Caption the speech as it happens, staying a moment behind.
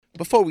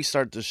Before we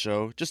start the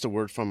show, just a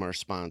word from our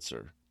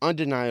sponsor,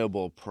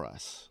 Undeniable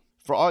Press.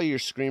 For all your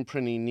screen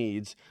printing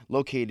needs,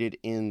 located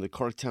in the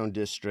Corktown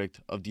district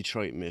of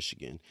Detroit,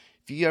 Michigan.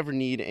 If you ever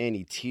need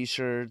any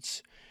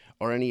t-shirts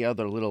or any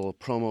other little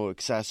promo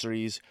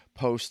accessories,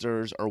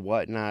 posters, or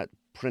whatnot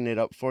printed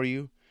up for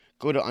you,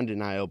 go to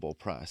Undeniable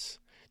Press.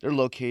 They're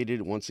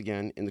located, once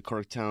again, in the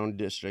Corktown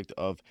district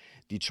of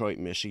Detroit,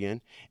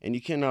 Michigan, and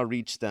you can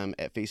reach them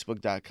at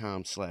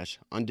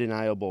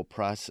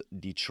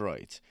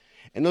facebook.com/undeniablepressdetroit.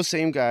 And those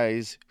same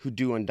guys who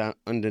do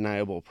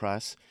Undeniable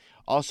Press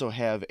also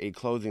have a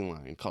clothing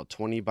line called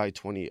 20 by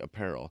 20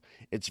 Apparel.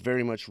 It's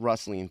very much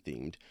wrestling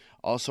themed,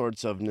 all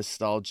sorts of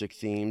nostalgic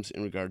themes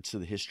in regards to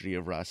the history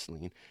of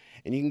wrestling.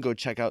 And you can go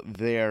check out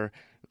their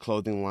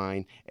clothing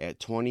line at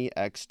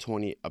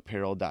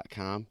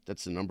 20x20apparel.com.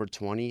 That's the number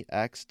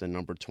 20x, the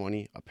number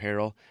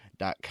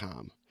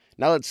 20apparel.com.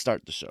 Now let's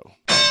start the show.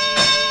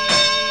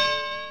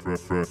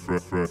 Fresh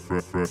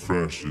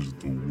is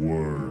the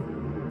word.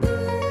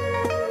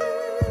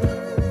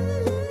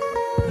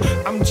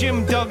 I'm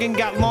Jim Duggan,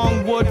 got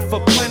long wood for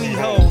plenty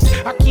hoes.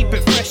 I keep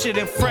it fresher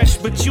than fresh,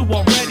 but you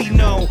already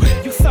know.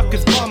 You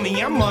suckers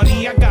bummy, I'm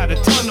money, I got a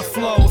ton of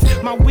flows.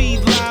 My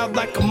weed loud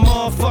like a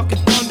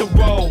motherfucking thunder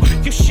roll.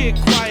 Your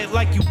shit quiet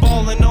like you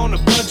ballin' on a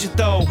budget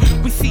though.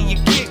 We see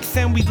your kicks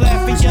and we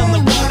laugh and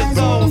yellin' what are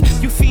those.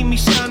 You see me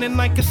shining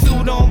like a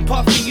suit on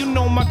puffy. You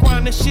know my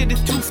grindin' shit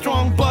is too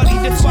strong, buddy.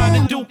 That's why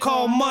the dude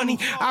call money.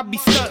 I be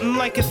stuntin'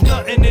 like it's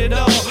nothing at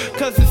all.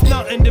 Cause it's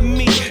nothing to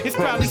me, it's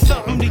probably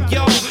something to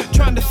y'all.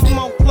 Trying to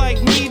smoke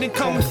like me, then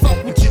come and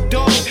fuck with your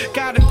dog.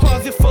 Got a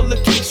closet full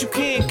of kicks, you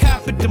can't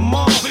cop it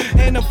tomorrow.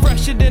 And I'm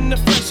fresher than the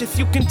freshest,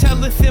 you can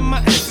tell it's in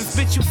my essence.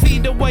 Bitch, you see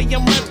the way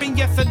I'm rapping,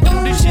 yes I do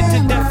this shit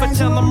to death.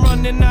 Until I'm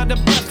running out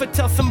of breath, or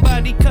tell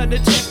somebody cut a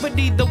check. But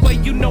either way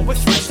you know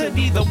it's fresh, and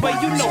either way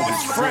you know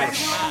it's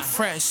fresh.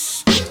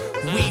 Fresh,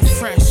 we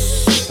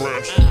fresh.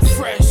 Fresh,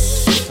 fresh,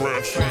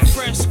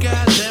 fresh,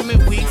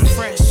 goddammit, we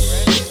fresh.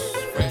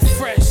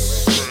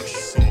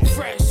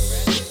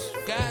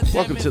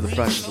 Welcome to the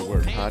Fresh is the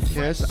Word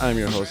podcast. I'm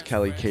your host,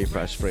 Kelly K.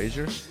 Fresh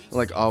Frazier.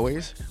 Like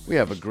always, we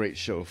have a great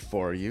show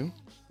for you.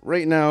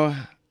 Right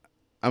now,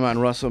 I'm on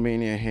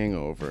WrestleMania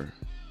hangover.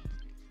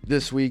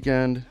 This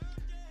weekend,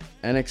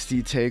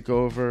 NXT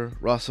TakeOver,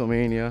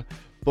 WrestleMania,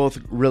 both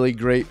really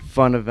great,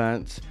 fun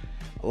events.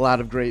 A lot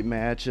of great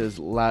matches,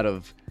 a lot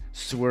of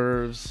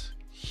swerves,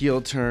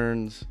 heel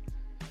turns,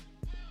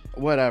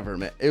 whatever,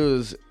 man. It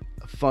was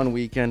a fun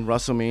weekend.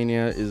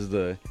 WrestleMania is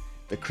the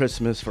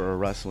Christmas for a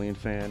wrestling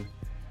fan.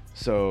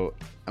 So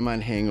I'm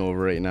on hangover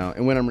right now.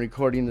 And when I'm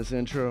recording this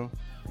intro,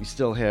 we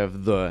still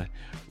have the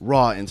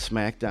Raw and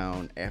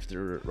SmackDown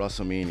after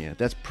WrestleMania.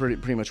 That's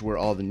pretty much where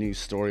all the new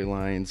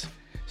storylines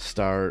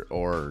start,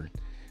 or,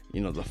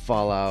 you know, the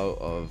fallout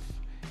of,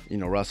 you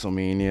know,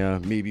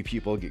 WrestleMania. Maybe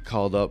people get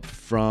called up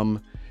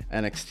from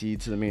NXT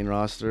to the main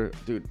roster.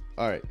 Dude,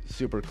 all right,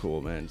 super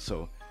cool, man.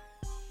 So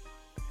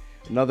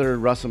another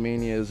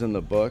WrestleMania is in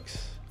the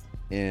books,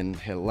 and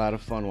had a lot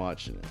of fun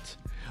watching it.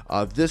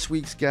 This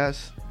week's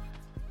guest,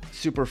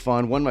 super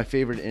fun. One of my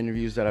favorite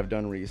interviews that I've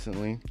done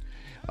recently.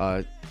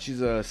 She's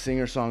a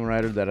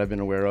singer-songwriter that I've been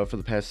aware of for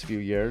the past few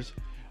years.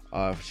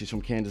 She's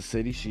from Kansas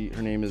City.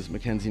 Her name is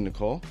Mackenzie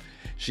Nicole.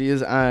 She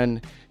is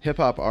on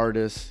hip-hop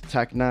artist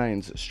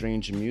Tech-N9ne's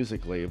Strange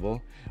Music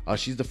label.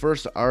 She's the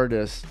first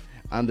artist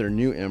on their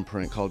new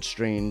imprint called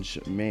Strange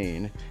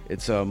Maine.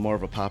 It's more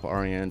of a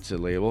pop-oriented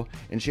label.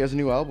 And she has a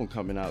new album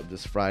coming out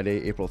this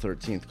Friday, April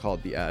 13th,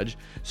 called The Edge.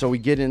 So we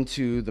get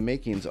into the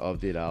makings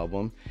of that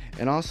album.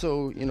 And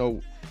also, you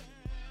know,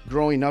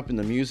 growing up in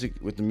the music,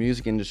 with the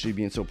music industry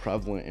being so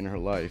prevalent in her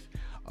life,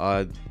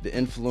 the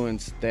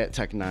influence that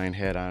Tech-N9ne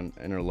had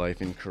in her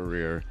life and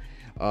career.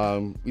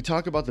 We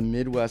talk about the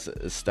Midwest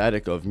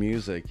aesthetic of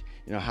music,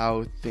 you know,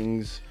 how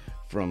things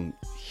from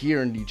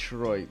here in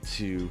Detroit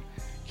to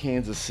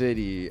Kansas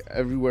City,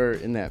 everywhere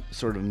in that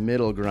sort of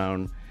middle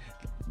ground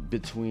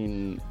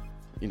between,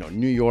 you know,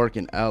 New York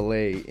and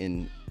LA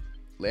and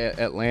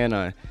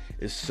Atlanta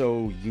is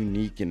so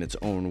unique in its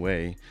own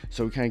way.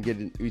 So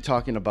we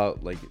talking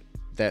about like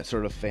that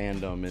sort of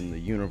fandom and the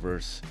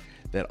universe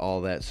that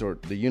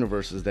the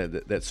universes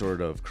that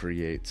sort of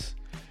creates.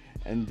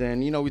 And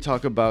then, you know, we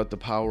talk about the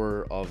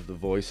power of the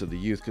voice of the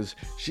youth, because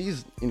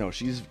she's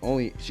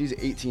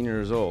 18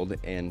 years old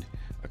and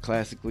a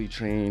classically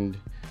trained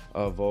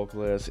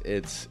vocalist.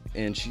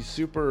 And she's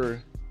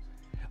super,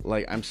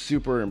 like, I'm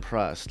super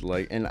impressed.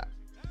 Like, and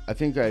I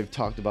think I've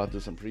talked about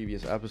this in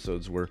previous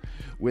episodes where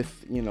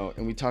with, you know,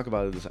 and we talk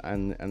about this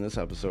on this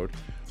episode,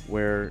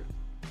 where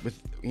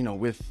with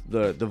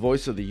the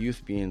voice of the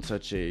youth being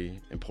such a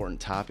important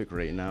topic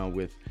right now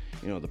with,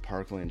 you know, the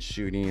Parkland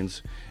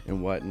shootings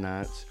and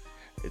whatnot,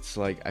 it's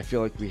like I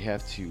feel like we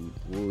have to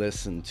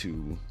listen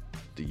to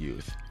the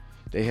youth.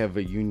 They have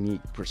a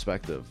unique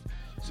perspective.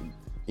 So,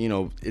 you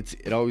know, it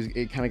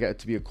kind of got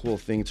to be a cool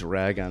thing to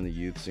rag on the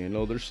youth, saying,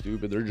 "Oh, they're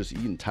stupid. They're just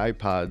eating Tide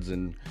Pods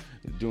and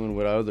doing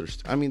what others."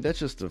 I mean, that's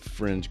just a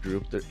fringe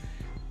group.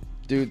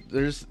 Dude,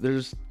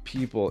 there's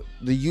people.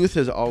 The youth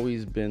has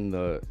always been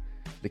the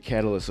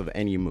catalyst of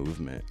any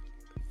movement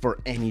for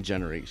any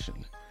generation,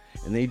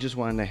 and they just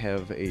want to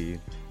have a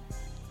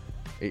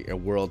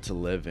world to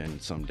live in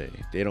someday.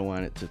 They don't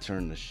want it to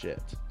turn to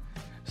shit.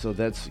 So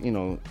that's, you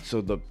know,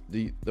 so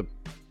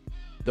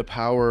the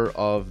power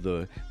of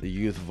the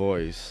youth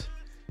voice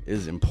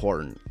is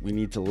important. We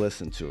need to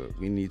listen to it.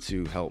 We need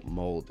to help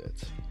mold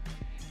it.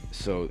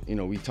 So, you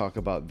know, we talk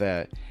about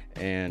that,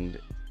 and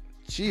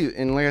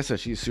like I said,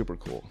 she's super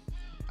cool.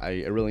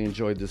 I really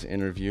enjoyed this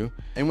interview.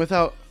 And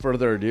without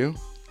further ado,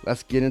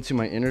 let's get into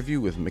my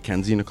interview with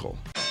Mackenzie Nicole.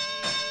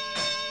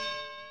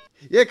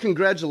 Yeah,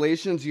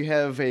 congratulations. You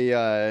have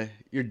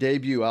your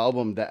debut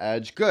album, The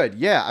Edge. Good.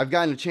 Yeah, I've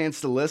gotten a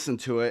chance to listen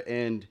to it,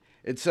 and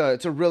it's a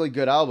really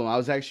good album. I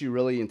was actually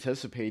really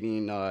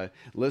anticipating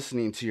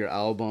listening to your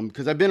album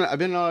because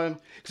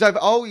I've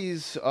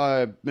always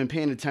been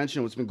paying attention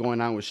to what's been going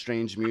on with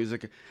strange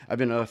music. I've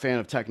been a fan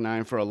of Tech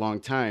Nine for a long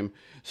time,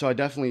 so I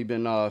definitely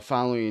been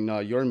following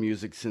your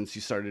music since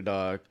you started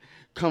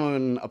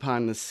coming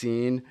upon the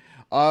scene.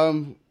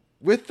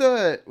 With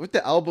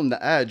the album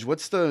The Edge,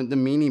 what's the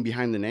meaning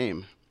behind the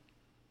name?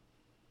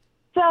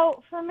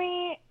 So for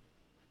me,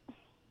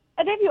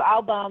 a debut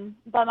album,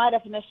 by my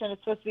definition,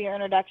 it's supposed to be your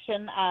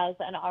introduction as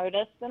an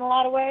artist in a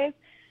lot of ways.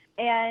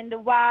 And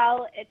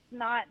while it's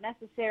not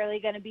necessarily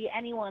going to be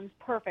anyone's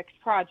perfect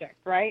project,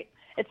 right?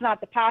 It's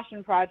not the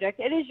passion project.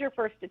 It is your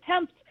first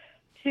attempt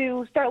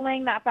to start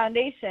laying that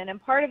foundation.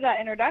 And part of that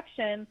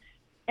introduction,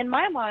 in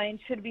my mind,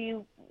 should be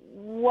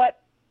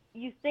what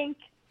you think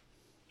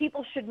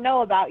people should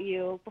know about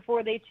you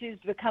before they choose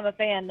to become a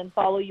fan and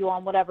follow you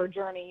on whatever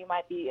journey you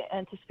might be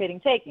anticipating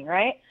taking,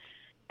 right?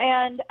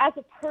 And as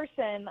a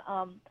person,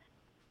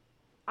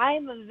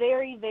 I'm a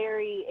very,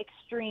 very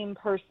extreme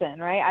person,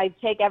 right? I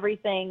take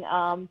everything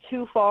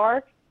too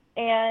far,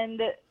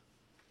 and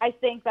I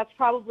think that's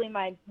probably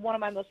one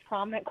of my most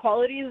prominent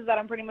qualities is that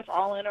I'm pretty much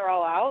all in or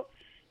all out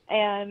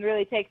and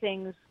really take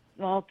things,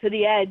 well, to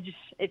the edge,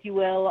 if you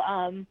will,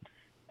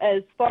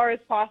 as far as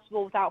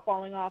possible without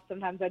falling off.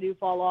 Sometimes I do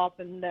fall off,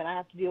 and then I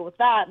have to deal with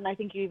that, and I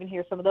think you even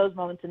hear some of those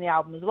moments in the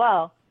album as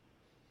well.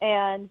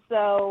 And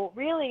so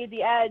really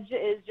the edge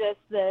is just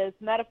this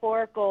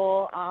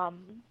metaphorical,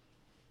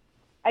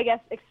 I guess,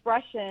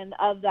 expression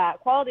of that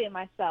quality in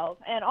myself,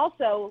 and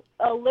also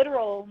a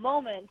literal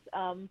moment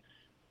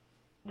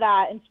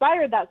that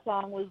inspired that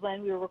song was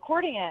when we were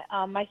recording it,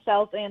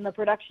 myself and the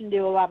production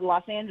duo out of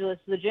Los Angeles,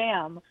 The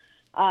Jam.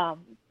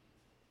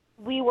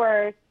 We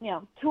were,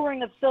 touring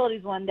the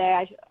facilities one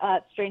day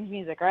at Strange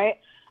Music, right?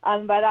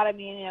 By that I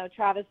mean,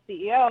 Travis,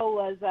 CEO,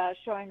 was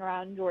showing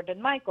around Jordan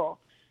and Michael.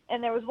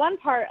 And there was one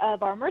part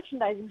of our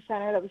merchandising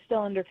center that was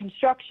still under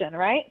construction,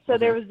 right? So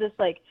there was this,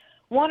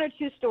 1 or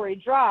 2 story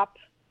drop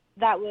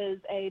that was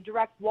a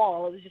direct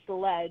wall. It was just a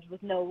ledge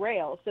with no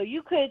rail. So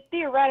you could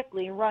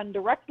theoretically run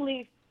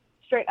directly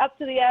straight up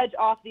to the edge,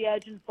 off the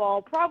edge, and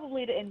fall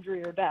probably to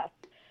injury or death.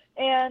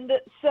 And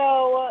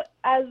so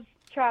as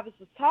Travis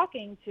was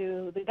talking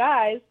to the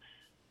guys,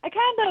 I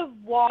kind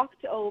of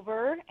walked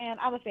over, and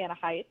I'm a fan of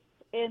heights,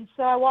 and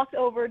so I walked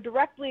over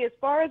directly as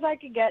far as I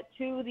could get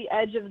to the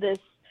edge of this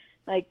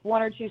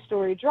 1 or 2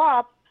 story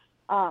drop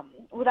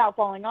without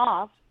falling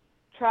off.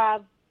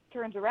 Trav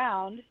turns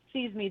around,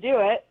 sees me do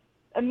it,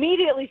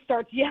 immediately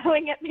starts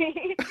yelling at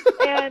me,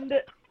 and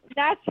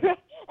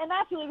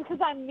naturally, because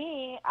I'm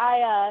me,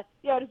 I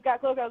just got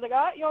closer. I was like,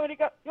 "Oh, you want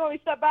me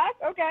to step back?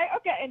 Okay,"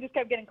 and just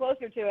kept getting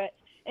closer to it.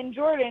 And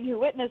Jordan, who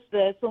witnessed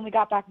this when we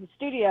got back in the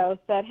studio,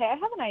 said, "Hey, I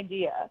have an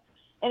idea."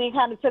 And he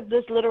kind of took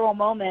this literal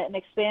moment and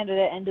expanded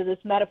it into this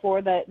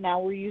metaphor that now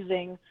we're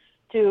using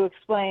to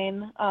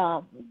explain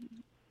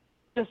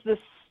just this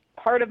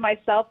part of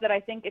myself that I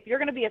think if you're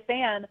going to be a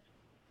fan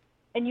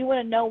and you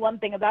want to know one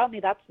thing about me,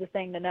 that's the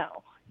thing to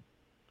know.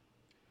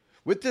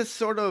 With this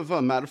sort of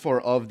metaphor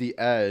of the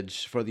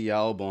edge for the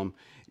album,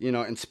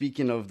 and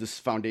speaking of this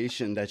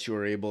foundation that you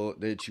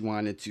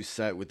wanted to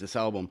set with this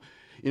album,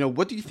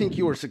 what do you think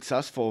you were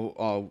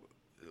successful?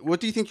 What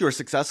do you think you were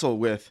successful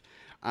with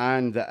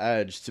on the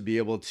edge to be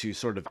able to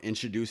sort of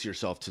introduce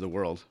yourself to the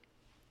world?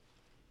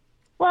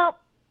 Well,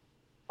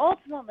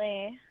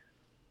 ultimately,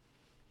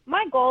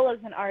 my goal as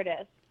an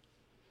artist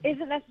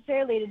isn't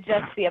necessarily to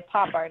just be a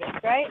pop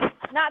artist, right?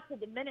 Not to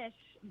diminish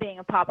being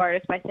a pop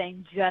artist by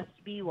saying just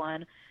be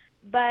one,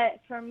 but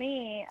for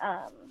me,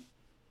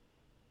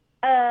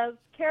 a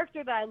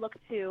character that I look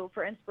to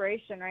for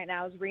inspiration right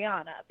now is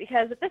Rihanna,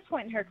 because at this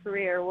point in her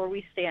career where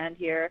we stand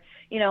here,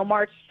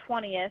 March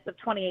 20th of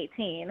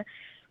 2018,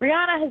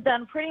 Rihanna has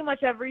done pretty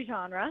much every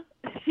genre.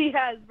 She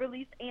has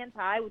released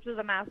Anti, which was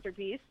a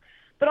masterpiece,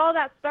 but all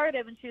that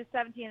started when she was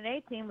 17 and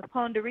 18 with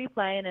Pwn de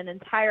Replay and an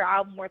entire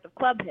album worth of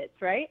club hits,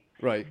 right?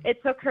 Right.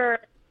 It took her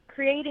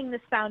creating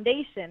this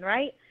foundation,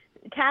 right?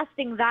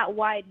 Casting that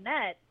wide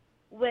net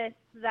with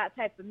that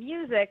type of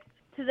music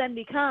to then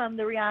become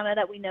the Rihanna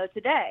that we know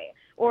today,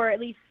 or at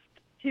least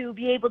to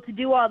be able to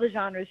do all the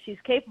genres she's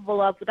capable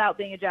of without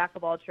being a jack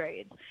of all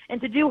trades,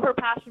 and to do her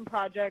passion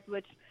project,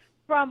 which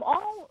from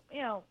all,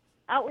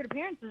 outward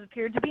appearances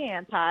appeared to be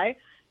Anti,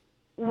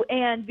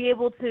 and be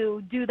able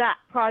to do that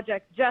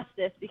project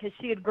justice because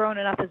she had grown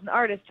enough as an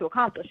artist to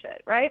accomplish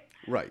it, right?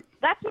 Right.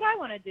 That's what I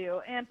want to do.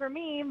 And for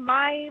me,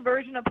 my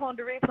version of Poem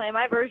to Replay,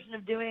 my version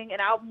of doing an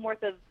album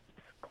worth of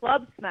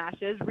club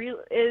smashes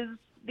is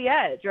The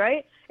Edge,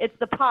 right? It's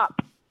the pop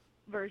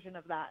version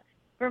of that.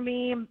 For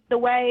me, the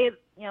way,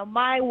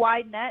 my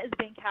wide net is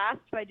being cast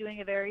by doing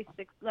a very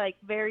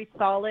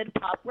solid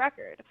pop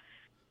record.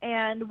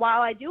 And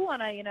while I do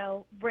want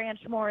to, branch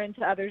more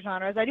into other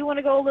genres, I do want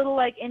to go a little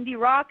like indie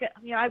rock.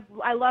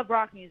 I love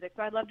rock music,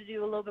 so I'd love to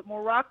do a little bit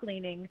more rock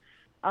leaning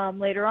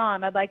later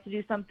on. I'd like to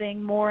do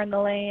something more in the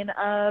lane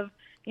of,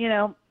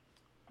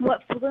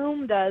 what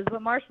Flume does,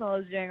 what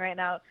Marshmello is doing right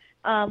now,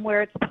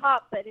 where it's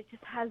pop, but it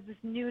just has this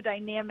new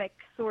dynamic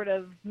sort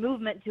of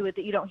movement to it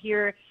that you don't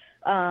hear,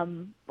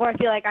 or I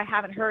feel like I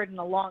haven't heard in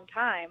a long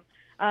time.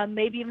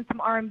 Maybe even some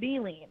R&B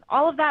lean.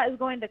 All of that is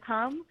going to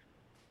come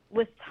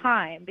with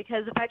time,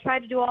 because if I try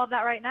to do all of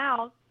that right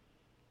now,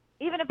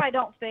 even if I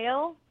don't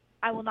fail,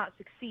 I will not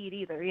succeed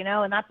either,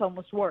 and that's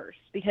almost worse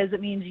because it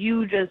means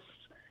you just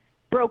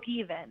broke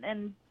even.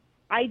 And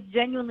I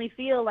genuinely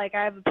feel like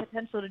I have the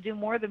potential to do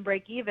more than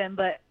break even,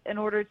 but in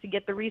order to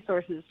get the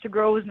resources to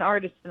grow as an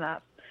artist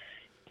enough,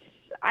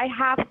 I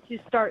have to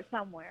start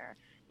somewhere.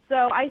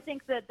 So I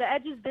think that The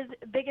Edge's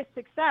biggest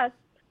success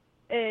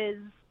is,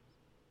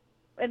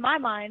 in my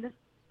mind,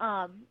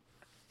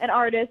 an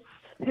artist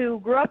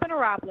who grew up in a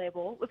rap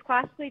label, was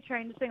classically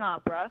trained to sing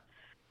opera,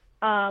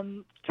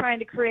 trying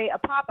to create a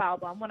pop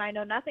album when I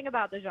know nothing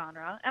about the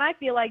genre, and I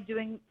feel like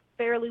doing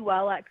fairly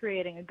well at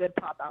creating a good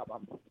pop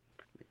album.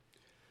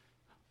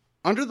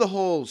 Under the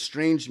whole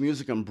Strange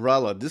Music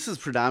umbrella, this is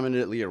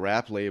predominantly a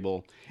rap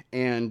label,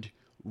 and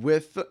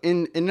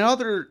in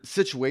other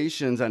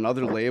situations on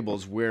other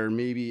labels where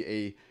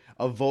maybe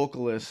a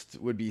vocalist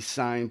would be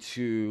signed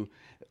to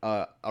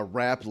a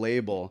rap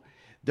label,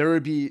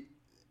 there'd be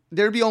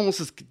almost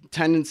this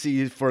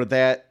tendency for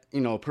that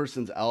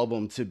person's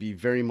album to be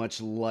very much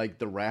like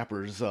the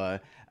rapper's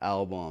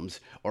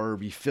albums, or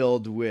be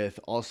filled with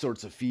all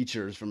sorts of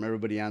features from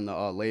everybody on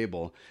the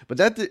label. But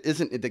that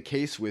isn't the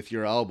case with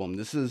your album.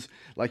 This is,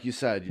 like you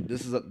said,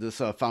 this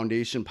is a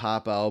foundation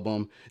pop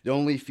album. The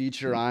only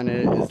feature on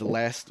it is the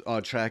last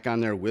track on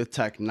there with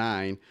Tech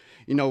Nine.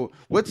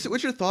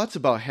 What's your thoughts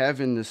about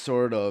having this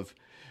sort of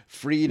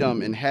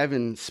freedom and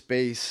having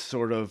space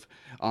sort of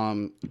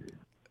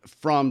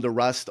from the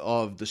rest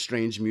of the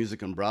Strange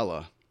Music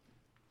umbrella?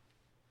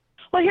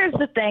 Well, here's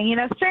the thing.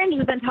 Strange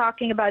has been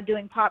talking about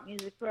doing pop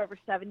music for over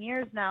 7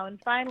 years now,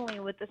 and finally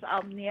with this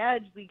album, The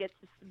Edge, we get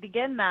to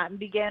begin that and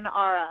begin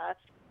our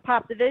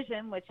pop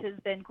division, which has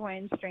been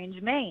coined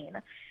Strange Main.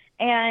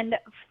 And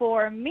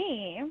for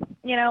me,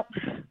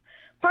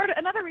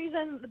 another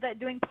reason that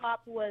doing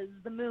pop was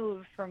the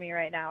move for me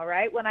right now,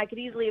 right, when I could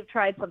easily have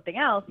tried something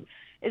else,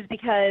 is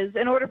because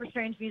in order for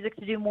Strange Music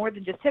to do more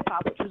than just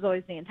hip-hop, which was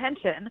always the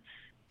intention,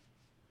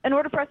 in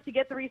order for us to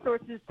get the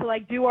resources to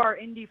do our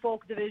indie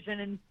folk division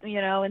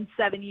in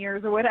 7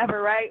 years or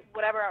whatever, right?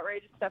 Whatever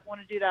outrageous stuff we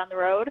want to do down the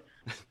road,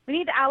 we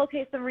need to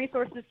allocate some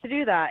resources to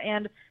do that.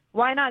 And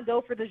why not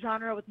go for the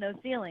genre with no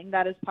ceiling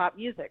that is pop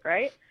music,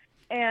 right?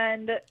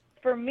 And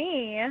for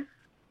me,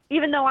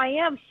 even though I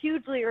am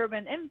hugely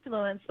urban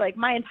influenced,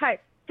 my entire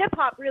hip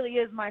hop really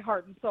is my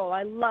heart and soul.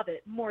 I love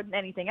it more than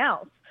anything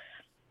else,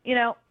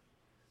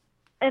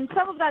 And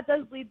some of that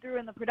does lead through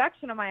in the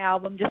production of my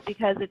album, just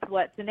because it's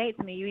what's innate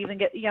to me. You even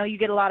get, you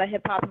get a lot of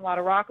hip hop and a lot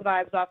of rock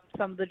vibes off of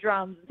some of the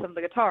drums and some of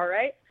the guitar,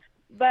 right?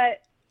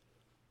 But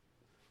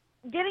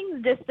getting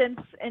the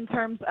distance in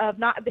terms of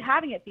not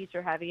having it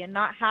feature heavy and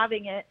not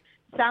having it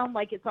sound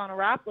like it's on a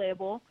rap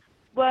label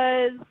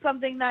was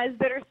something that is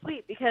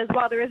bittersweet, because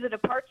while there is a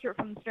departure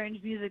from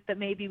Strange Music that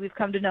maybe we've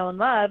come to know and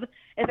love,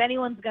 if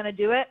anyone's going to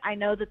do it, I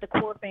know that the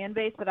core fan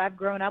base that I've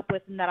grown up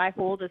with and that I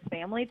hold as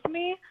family to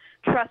me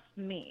trusts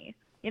me.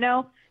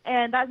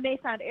 And that may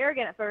sound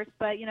arrogant at first,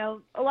 but,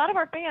 a lot of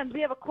our fans,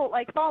 we have a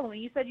cult-like following.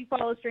 You said you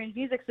follow Strange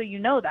Music, so you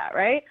know that,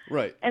 right?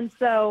 Right. And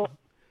so,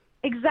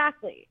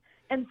 exactly.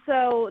 And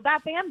so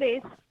that fan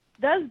base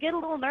does get a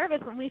little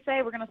nervous when we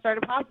say we're going to start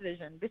a pop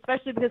division,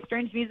 especially because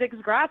Strange Music is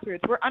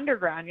grassroots. We're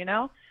underground,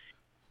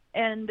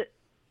 And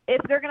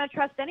if they're going to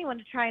trust anyone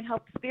to try and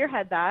help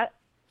spearhead that,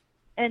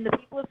 and the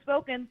people have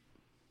spoken,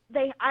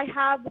 I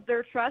have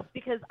their trust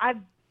because I've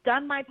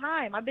done my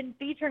time. I've been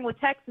featuring with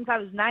Tech since I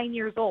was 9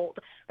 years old.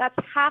 That's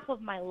half of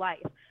my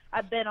life.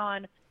 I've been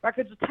on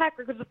records with Tech,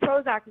 records with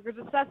Prozac, records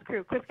with Seth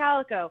Crew, Chris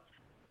Calico.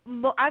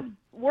 I've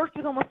worked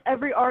with almost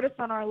every artist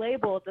on our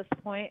label at this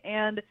point,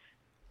 and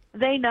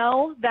they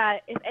know that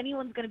if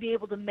anyone's going to be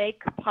able to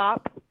make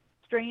pop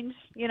strange,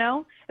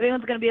 if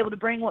anyone's going to be able to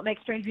bring what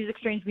makes Strange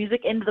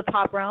Music into the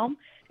pop realm,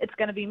 it's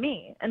going to be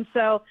me. And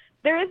so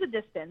there is a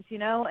distance,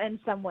 in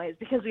some ways,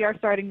 because we are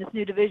starting this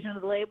new division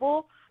of the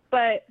label,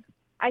 but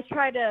I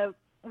try to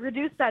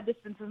reduce that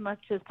distance as much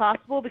as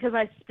possible because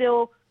I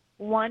still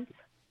want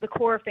the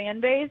core fan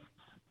base,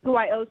 who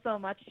I owe so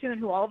much to and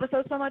who all of us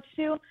owe so much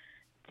to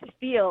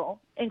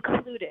feel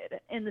included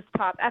in this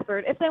pop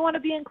effort if they want to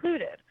be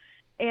included.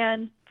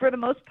 And for the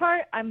most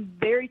part, I'm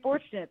very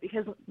fortunate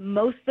because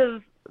most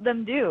of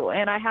them do.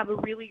 And I have a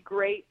really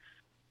great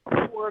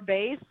core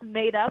base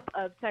made up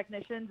of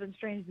technicians and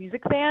Strange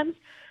Music fans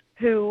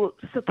who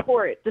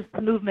support this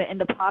movement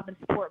into pop and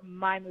support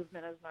my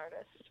movement as an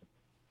artist.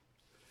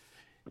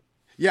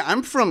 Yeah,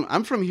 I'm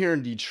from here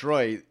in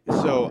Detroit,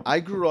 so I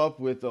grew up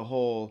with the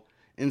whole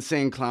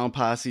Insane Clown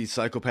Posse,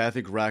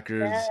 Psychopathic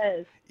Records,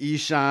 Yes.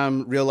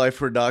 Esham, Real Life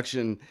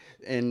Production,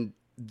 and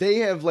they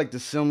have like the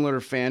similar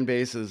fan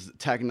base as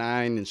Tech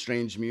Nine and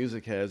Strange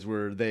Music has,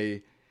 where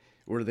they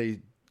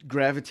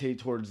gravitate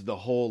towards the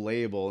whole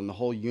label and the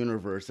whole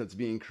universe that's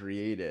being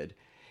created.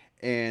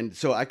 And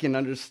so I can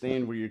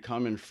understand where you're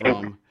coming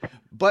from,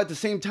 but at the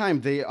same time,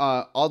 they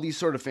all these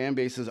sort of fan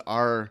bases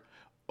are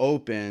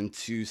open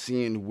to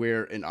seeing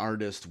where an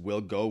artist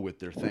will go with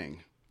their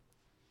thing.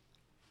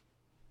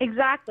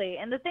 Exactly.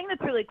 And the thing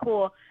that's really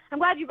cool, I'm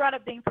glad you brought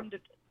up being from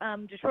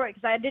Detroit,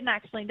 because I didn't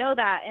actually know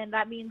that. And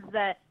that means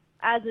that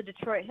as a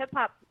Detroit hip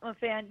hop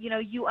fan, you know,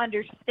 you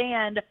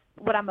understand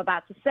what I'm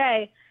about to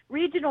say.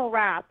 Regional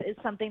rap is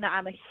something that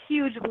I'm a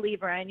huge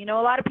believer in. You know,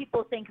 a lot of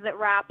people think that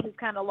rap has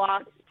kind of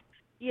lost,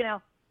 you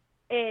know,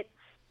 its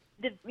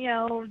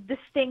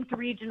distinct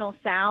regional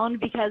sound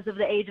because of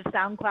the age of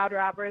SoundCloud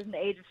rappers and the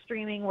age of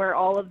streaming, where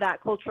all of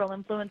that cultural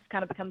influence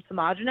kind of becomes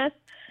homogenous.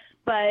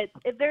 But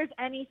if there's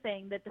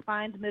anything that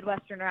defines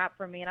Midwestern rap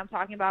for me, and I'm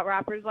talking about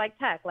rappers like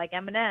Tech, like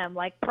Eminem,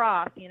 like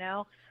Prof, you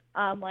know,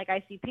 like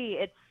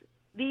ICP, it's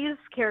these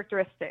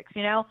characteristics,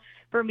 you know.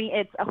 For me,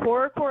 it's a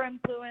horrorcore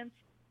influence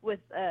with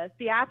a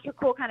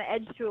theatrical kind of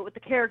edge to it, with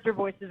the character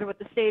voices or with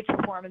the stage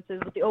performances,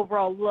 with the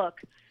overall look,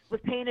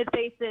 with painted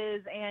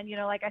faces and, you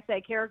know, like I say,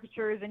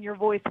 caricatures in your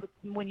voice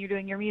when you're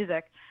doing your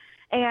music.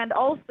 And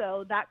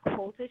also that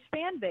cultish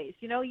fan base.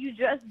 You know, you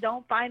just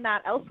don't find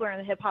that elsewhere in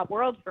the hip-hop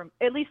world,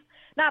 at least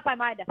not by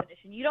my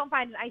definition. You don't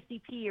find an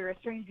ICP or a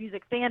Strange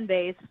Music fan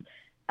base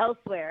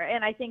elsewhere.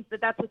 And I think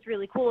that that's what's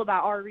really cool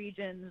about our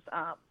region's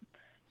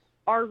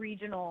our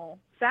regional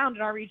sound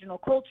and our regional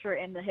culture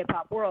in the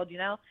hip-hop world, you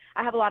know.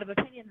 I have a lot of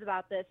opinions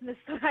about this, and this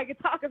is what I could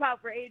talk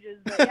about for ages.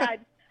 But yeah,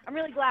 I'm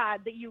really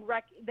glad that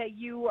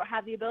you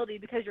have the ability,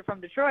 because you're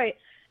from Detroit,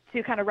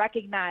 to kind of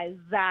recognize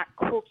that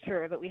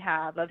culture that we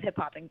have of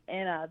hip-hop in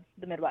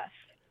the Midwest.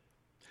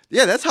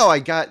 Yeah, that's how I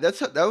got.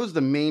 That was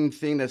the main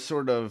thing that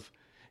sort of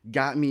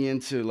got me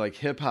into like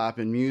hip-hop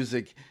and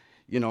music.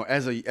 You know,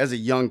 as a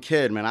young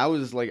kid, man,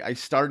 I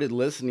started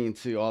listening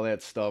to all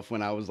that stuff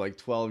when I was like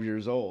 12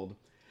 years old.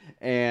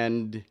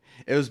 And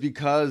it was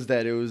because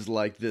that it was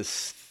like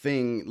this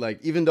thing, like,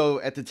 even though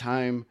at the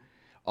time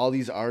all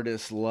these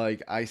artists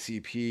like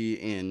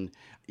ICP and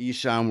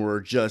Esham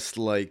were just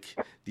like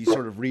these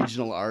sort of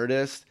regional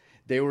artists,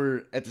 they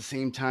were at the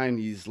same time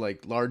these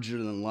like larger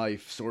than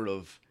life sort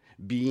of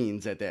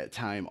beings at that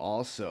time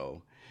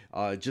also,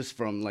 just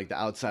from like the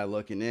outside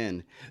looking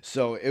in.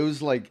 So it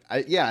was like,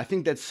 I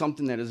think that's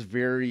something that is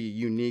very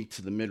unique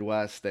to the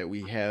Midwest, that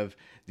we have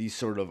these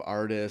sort of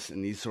artists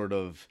and these sort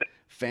of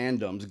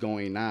fandoms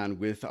going on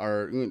with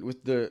our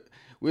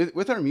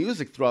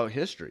music throughout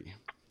history.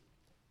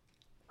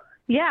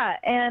 Yeah,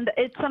 and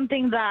it's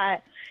something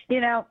that,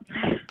 you know,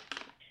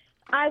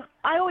 I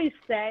always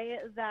say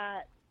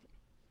that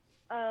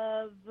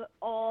of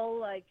all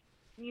like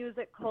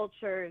music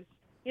cultures,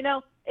 you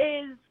know,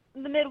 is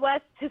the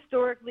Midwest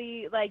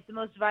historically like the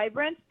most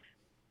vibrant?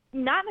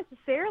 Not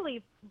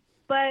necessarily,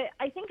 but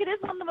I think it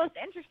is one of the most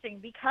interesting,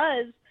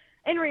 because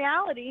in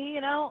reality, you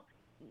know,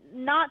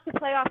 not to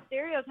play off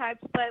stereotypes,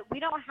 but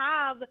we don't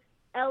have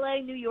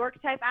LA, New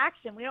York type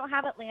action. We don't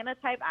have Atlanta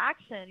type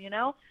action, you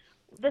know.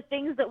 The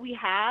things that we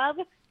have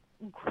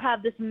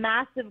this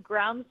massive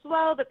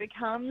groundswell that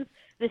becomes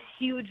this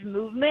huge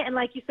movement. And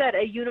like you said,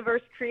 a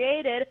universe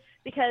created,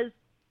 because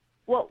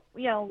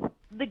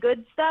the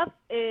good stuff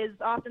is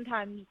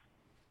oftentimes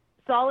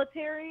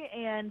solitary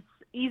and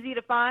easy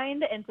to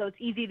find, and so it's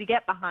easy to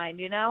get behind,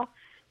 you know.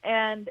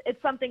 And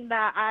it's something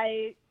that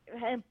I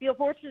feel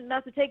fortunate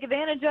enough to take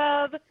advantage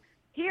of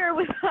here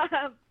with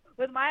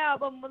my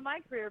album, with my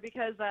career,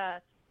 because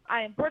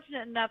I am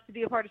fortunate enough to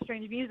be a part of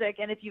Strange Music.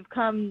 And if you've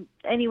come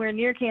anywhere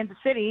near Kansas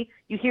City,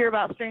 you hear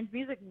about Strange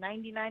Music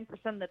 99%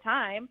 of the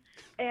time.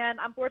 And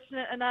I'm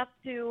fortunate enough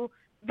to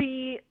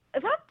be,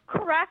 if I'm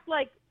correct,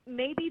 like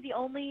maybe the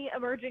only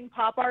emerging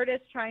pop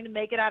artist trying to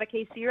make it out of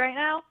KC right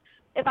now.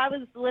 If I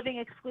was living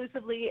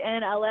exclusively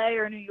in LA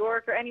or New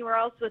York or anywhere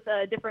else with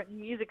a different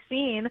music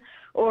scene,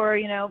 or,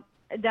 you know,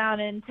 down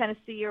in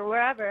Tennessee or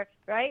wherever,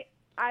 right,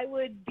 I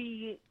would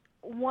be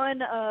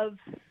one of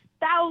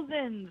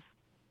thousands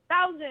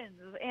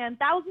and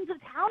thousands of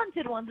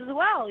talented ones as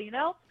well, you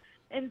know.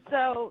 And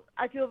so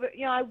I feel,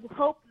 you know, I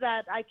hope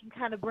that I can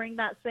kind of bring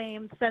that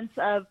same sense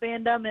of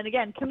fandom and,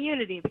 again,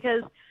 community,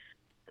 because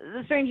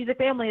the Strange Music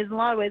family is in a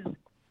lot of ways,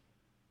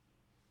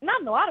 not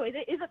in a lot of ways,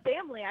 it is a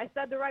family. I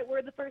said the right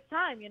word the first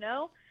time, you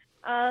know.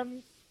 I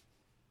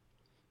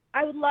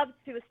would love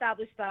to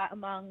establish that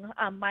among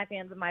my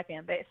fans and my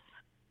fan base.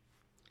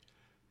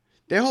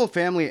 The whole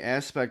family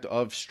aspect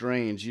of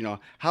Strange, you know,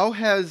 how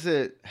has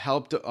it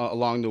helped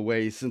along the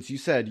way? Since you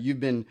said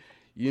you've been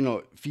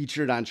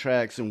featured on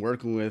tracks and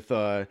working with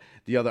the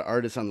other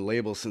artists on the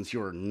label since you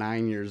were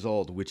 9 years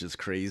old, which is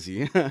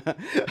crazy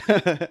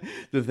to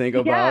think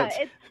about. Yeah,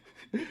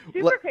 it's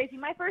super crazy.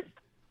 My first.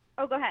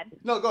 Oh, go ahead.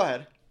 No, go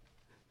ahead.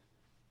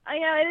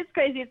 It is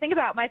crazy to think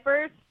about. My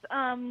first,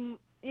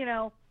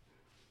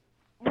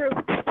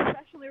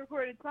 professionally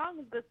recorded song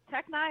was this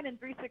Tech Nine and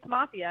 3 6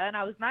 Mafia, and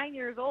I was 9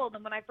 years old.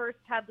 And when I first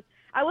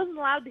I wasn't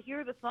allowed to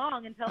hear the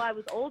song until I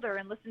was older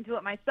and listened to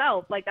it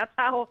myself. Like that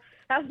was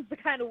the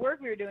kind of work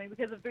we were doing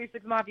because of 3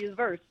 6 Mafia's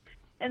verse.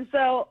 And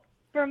so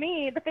for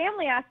me, the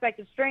family aspect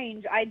of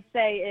Strange, I'd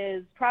say,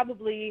 is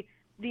probably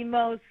the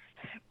most.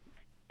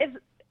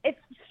 If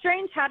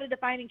Strange had a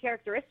defining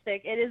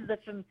characteristic, it is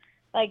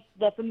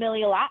the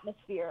familial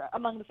atmosphere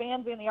among the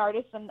fans and the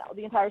artists and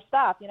the entire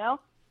staff.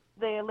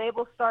 The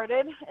label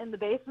started in the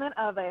basement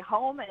of a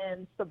home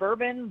in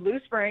suburban Blue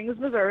Springs,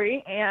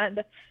 Missouri,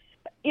 and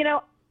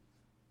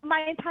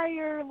my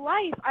entire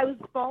life I was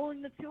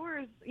following the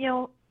tours,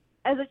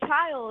 as a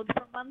child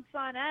for months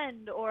on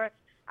end, or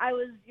I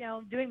was,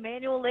 doing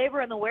manual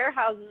labor in the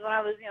warehouses when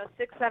I was,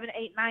 6, 7,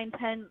 8, 9,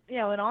 10,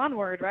 and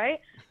onward,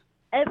 right?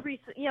 I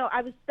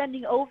was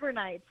spending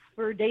overnights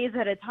for days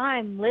at a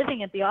time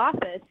living at the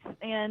office.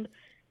 And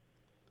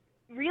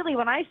really,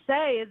 when I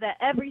say that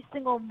every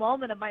single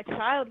moment of my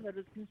childhood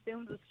was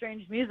consumed with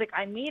Strange music,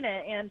 I mean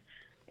it. And,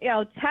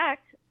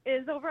 Tech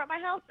is over at my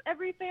house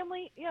every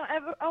family,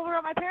 over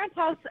at my parents'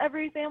 house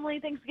every family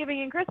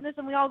Thanksgiving and Christmas,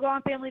 and we all go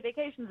on family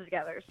vacations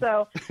together.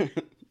 So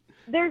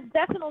there's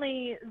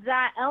definitely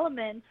that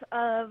element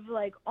of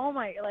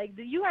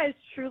you guys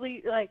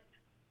truly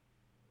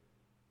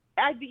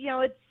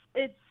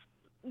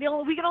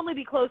we can only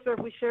be closer if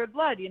we shared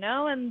blood,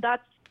 and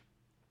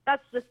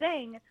that's the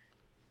thing.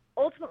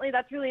 Ultimately,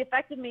 that's really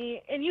affected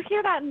me, and you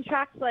hear that in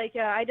tracks like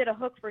I did a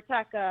hook for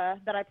Tech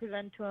that I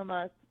presented to him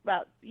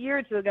about a year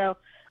or two ago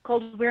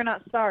called "We're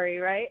Not Sorry,"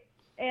 right?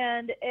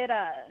 And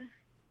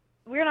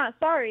 "We're Not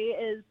Sorry"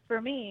 is for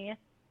me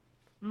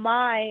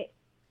my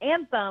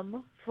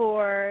anthem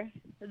for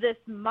this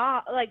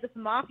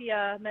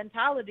mafia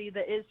mentality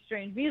that is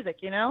Strange music.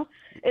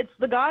 It's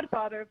The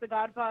Godfather. If The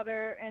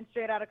Godfather and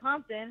Straight Outta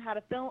Compton had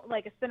a film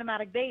like a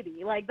cinematic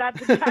baby, like that's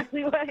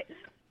exactly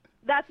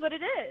that's what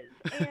it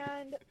is.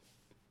 And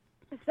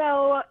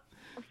so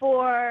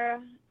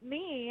for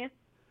me,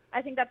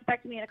 I think that's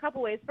affected me in a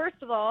couple ways.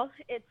 First of all,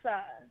 it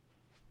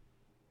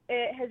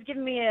has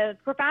given me a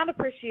profound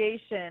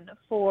appreciation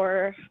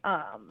for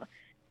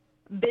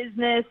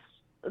business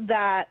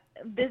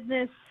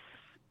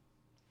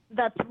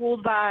that's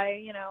ruled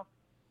by,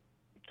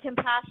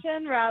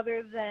 compassion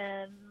rather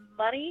than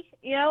money,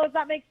 if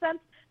that makes sense.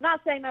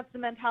 Not saying that's the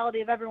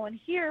mentality of everyone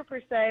here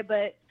per se,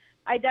 but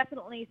I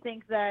definitely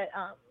think that,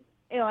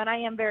 and I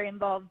am very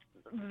involved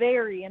in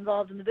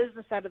the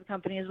business side of the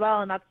company as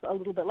well, and that's a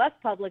little bit less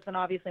public than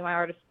obviously my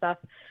artist stuff.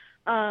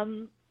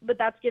 But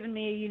that's given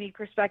me a unique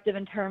perspective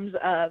in terms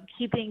of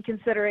keeping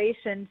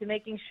consideration to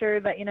making sure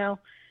that,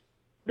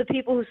 the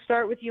people who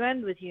start with you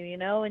end with you,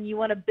 and you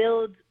want to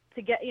build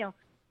to get,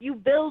 you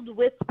build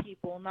with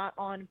people, not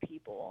on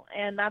people.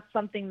 And that's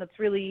something that's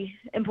really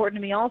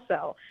important to me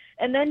also.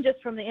 And then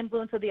just from the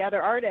influence of the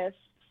other artists,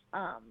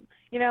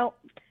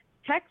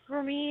 Tech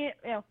for me,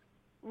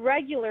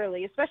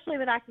 regularly, especially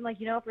when Acting Like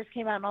You Know first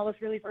came out and all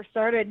this really first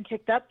started and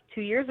kicked up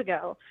 2 years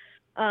ago,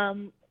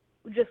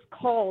 just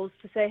calls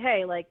to say,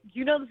 hey, this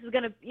is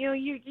going to,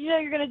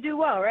 you're going to do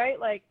well, right?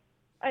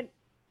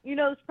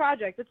 This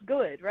project, it's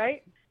good,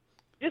 right?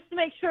 Just to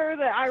make sure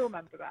that I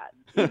remember that.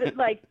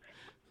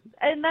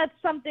 And that's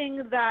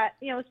something that,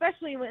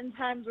 especially in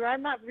times where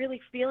I'm not really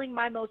feeling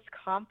my most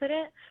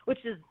confident,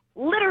 which is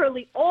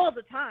literally all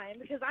the time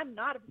because I'm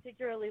not a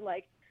particularly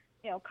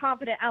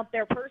confident out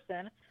there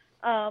person,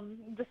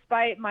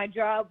 despite my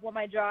job, what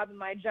my job and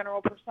my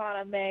general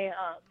persona may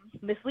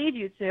mislead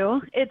you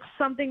to. It's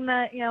something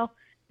that,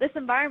 this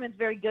environment is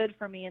very good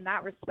for me in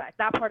that respect.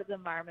 That part of the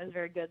environment is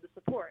very good to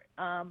support.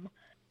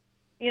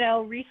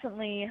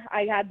 Recently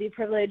I had the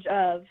privilege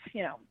of,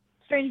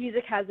 Strange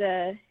Music has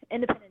a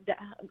independent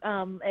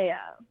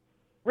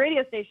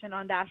radio station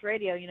on Dash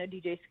Radio,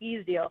 DJ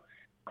Ski's deal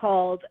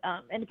called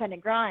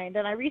Independent Grind.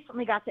 And I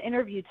recently got to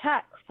interview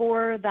Tech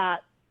for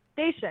that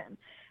station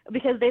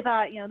because they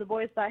thought, the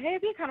boys thought, hey,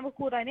 it'd be kind of a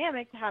cool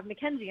dynamic to have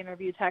Mackenzie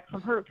interview Tech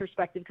from her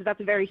perspective because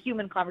that's a very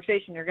human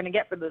conversation you're going to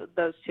get for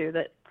those two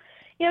that,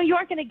 you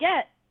aren't going to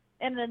get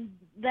and then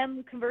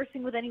them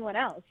conversing with anyone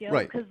else,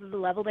 right, because of the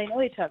level they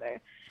know each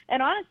other.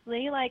 And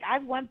honestly,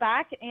 I've went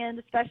back and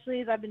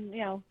especially as I've been,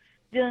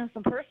 dealing with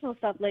some personal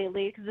stuff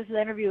lately, because this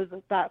interview was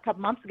about a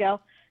couple months ago,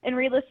 and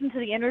re-listened to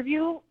the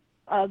interview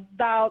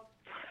about,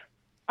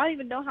 I don't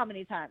even know how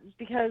many times,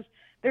 because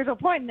there's a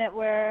point in it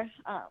where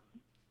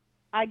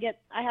I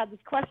had this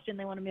question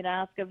they wanted me to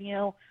ask of,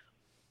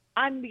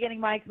 I'm beginning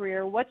my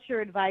career, what's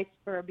your advice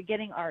for a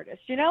beginning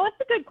artist?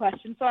 It's a good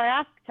question, so I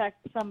asked Tech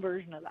some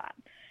version of that.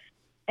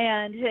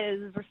 And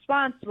his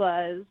response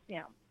was,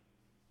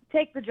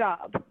 take the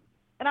job.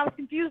 And I was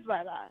confused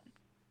by that.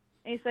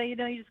 And he said, you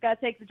just got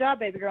to take the job,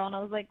 baby girl. And I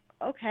was like,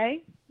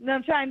 okay. And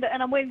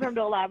I'm waiting for him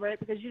to elaborate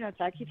because,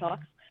 Tech, he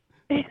talks.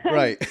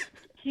 Right.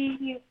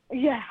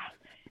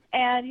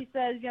 And he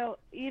says,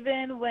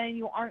 even when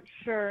you aren't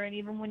sure and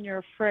even when you're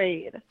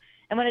afraid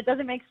and when it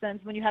doesn't make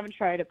sense, when you haven't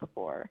tried it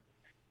before,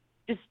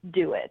 just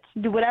do it.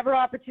 Do whatever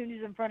opportunity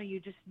is in front of you,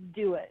 just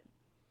do it.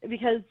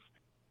 Because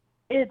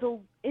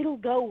it'll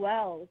go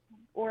well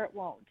or it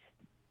won't.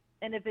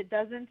 And if it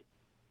doesn't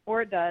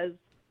or it does,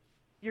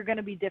 you're going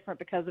to be different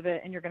because of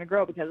it and you're going to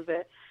grow because of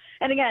it.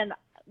 And again,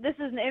 this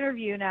is an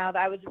interview now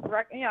that I would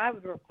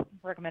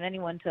recommend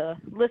anyone to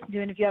listen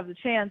to, and if you have the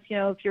chance,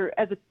 if you're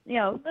as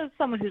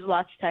someone who's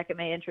watched tech, it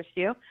may interest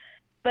you.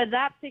 But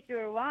that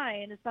particular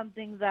line is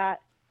something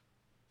that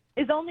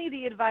is only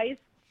the advice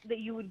that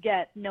you would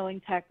get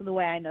knowing tech the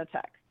way I know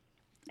tech.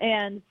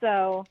 And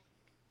so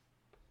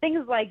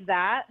things like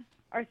that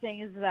are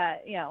things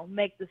that,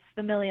 make this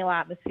familial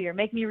atmosphere,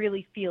 make me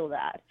really feel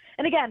that.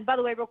 And again, by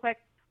the way, real quick,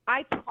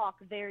 I talk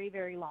very,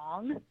 very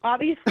long,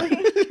 obviously.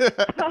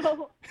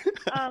 So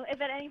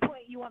if at any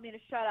point you want me to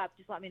shut up,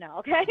 just let me know,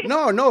 okay?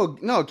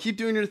 No. Keep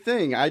doing your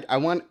thing.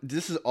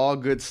 This is all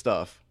good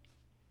stuff.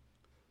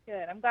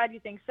 Good. I'm glad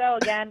you think so.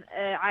 Again,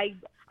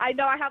 I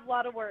know I have a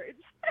lot of words.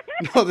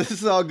 No, this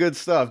is all good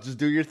stuff. Just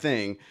do your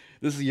thing.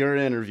 This is your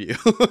interview.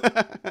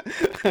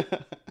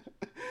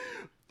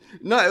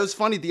 No, it was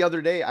funny. The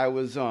other day I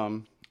was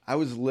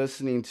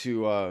listening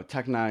to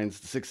Tech Nine's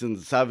 6 and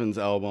 7's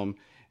album.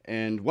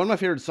 And one of my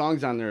favorite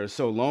songs on there is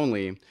So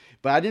Lonely,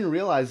 but I didn't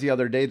realize the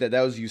other day that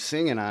was you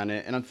singing on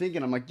it. And I'm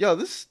thinking, yo,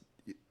 this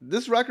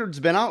record's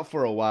been out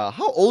for a while.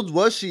 How old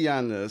was she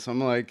on this? I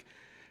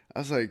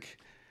was like,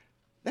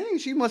 dang,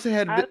 she must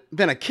have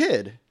been a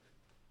kid.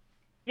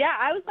 Yeah,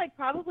 I was like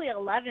probably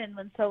 11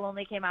 when So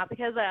Lonely came out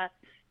because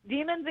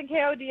Demons and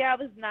KOD I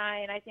was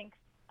 9. I think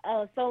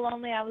So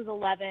Lonely I was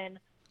 11.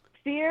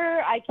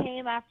 Fear, I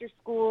came after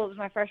school. It was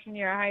my freshman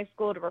year of high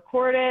school to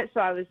record it, so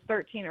I was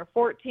 13 or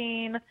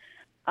 14.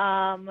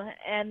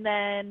 And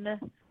then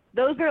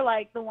those are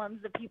like the ones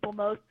that people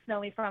most know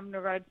me from in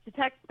regards to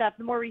tech stuff.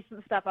 The more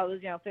recent stuff, I was,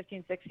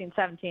 15, 16,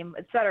 17,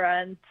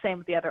 etc. And same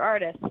with the other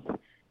artists.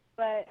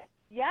 But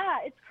yeah,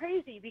 it's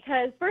crazy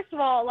because first of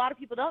all, a lot of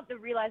people don't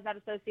realize that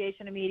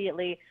association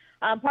immediately.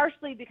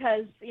 Partially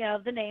because,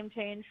 the name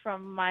changed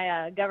from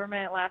my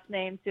government last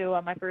name to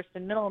my first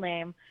and middle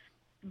name.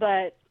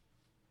 But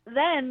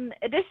then,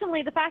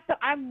 additionally, the fact that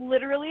I'm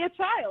literally a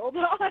child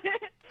on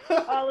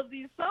all of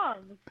these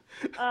songs.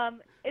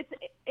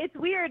 It's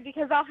weird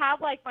because I'll have,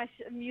 like, my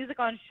music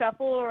on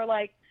shuffle or,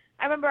 like,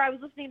 I remember I was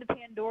listening to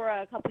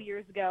Pandora a couple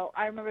years ago.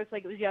 I remember it's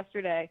like it was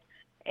yesterday.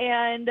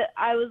 And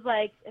I was,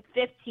 like,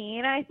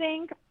 15, I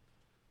think.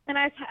 And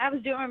I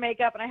was doing my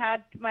makeup, and I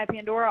had my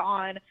Pandora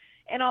on.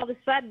 And all of a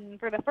sudden,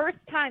 for the first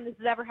time this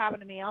has ever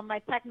happened to me, on my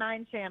Tech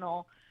 9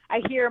 channel,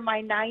 I hear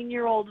my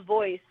 9-year-old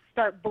voice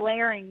start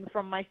blaring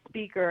from my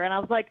speaker, and I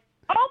was like,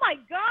 oh my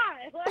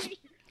god, like,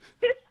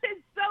 this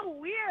is so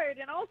weird,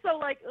 and also,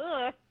 like,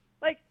 ugh,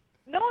 like,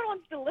 no one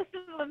wants to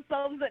listen to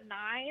themselves at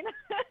 9.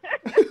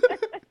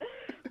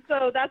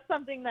 So that's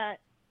something that,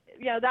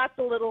 that's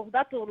a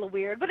little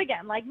weird, but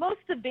again, like,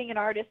 most of being an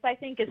artist, I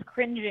think, is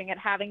cringing at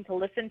having to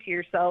listen to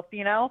yourself,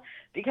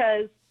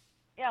 because,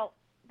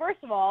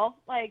 first of all,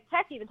 like,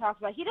 Tech even talks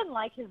about, he didn't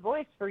like his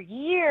voice for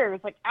years,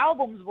 like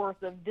albums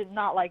worth of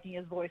not liking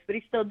his voice, but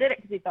he still did it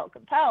because he felt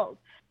compelled.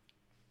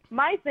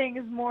 My thing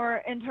is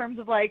more in terms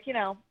of, like,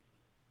 a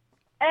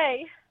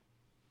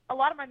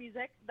lot of my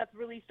music that's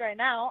released right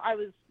now, I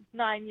was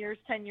 9 years,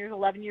 10 years,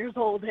 11 years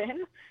old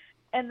in.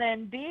 And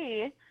then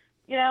B,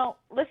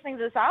 listening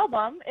to this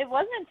album, it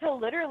wasn't until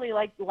literally,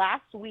 like,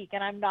 last week,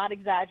 and I'm not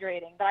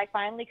exaggerating, that I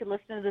finally could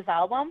listen to this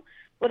album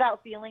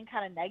without feeling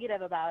kind of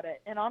negative about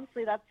it. And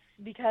honestly, that's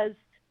because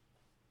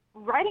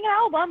writing an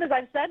album, as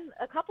I've said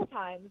a couple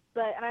times,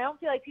 and I don't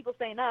feel like people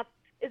say enough,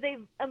 is a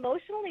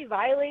emotionally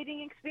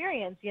violating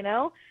experience,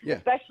 Yeah.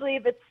 Especially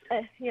if it's,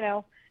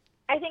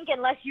 I think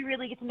unless you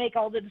really get to make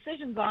all the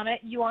decisions on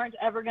it, you aren't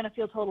ever going to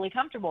feel totally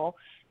comfortable.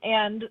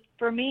 And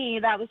for me,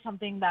 that was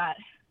something that,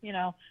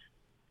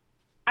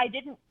 I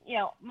didn't,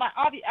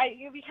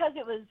 because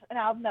it was an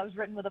album that was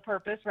written with a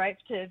purpose, right,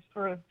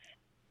 for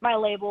my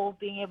label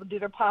being able to do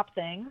their pop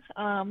thing,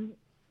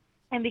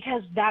 and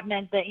because that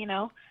meant that,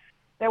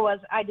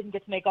 I didn't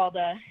get to make all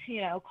the,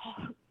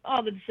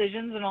 all the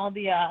decisions and all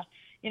the,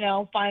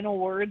 final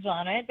words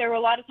on it. There were a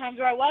lot of times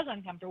where I was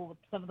uncomfortable with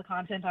some of the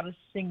content I was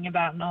singing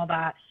about and all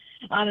that,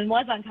 and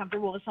was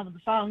uncomfortable with some of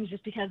the songs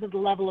just because of the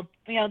level of,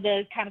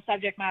 the kind of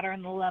subject matter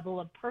and the level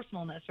of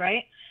personalness,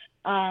 right?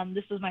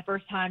 This was my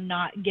first time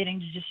not getting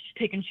to just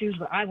pick and choose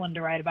what I wanted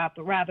to write about,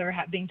 but rather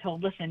being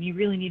told, listen, you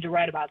really need to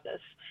write about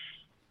this.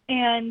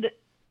 And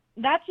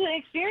that's an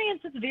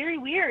experience that's very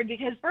weird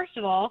because, first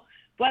of all,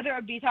 whether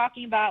it be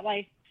talking about,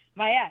 like,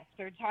 my ex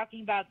or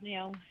talking about,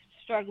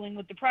 struggling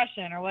with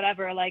depression or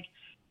whatever, like,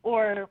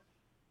 or,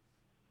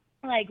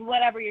 like,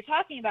 whatever you're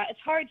talking about, it's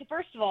hard to,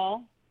 first of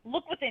all,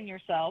 look within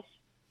yourself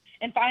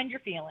and find your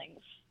feelings.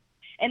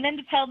 And then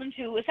to tell them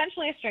to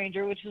essentially a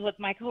stranger, which is what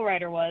my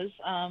co-writer was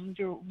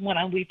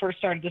when we first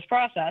started this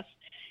process,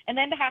 and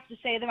then to have to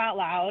say them out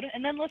loud,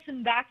 and then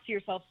listen back to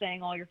yourself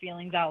saying all your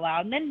feelings out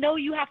loud, and then know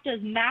you have to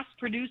mass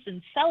produce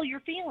and sell your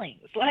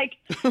feelings. Like,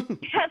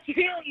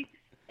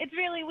 it's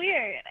really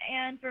weird.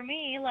 And for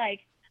me, like,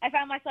 I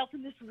found myself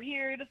in this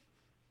weird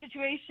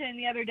situation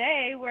the other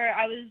day where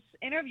I was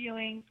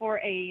interviewing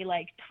for a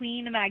like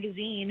tween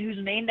magazine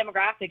whose main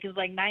demographic is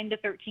like 9 to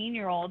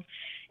 13-year-olds,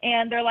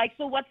 and they're like,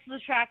 so what's the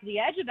track The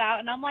Edge about?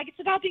 And I'm like, it's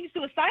about being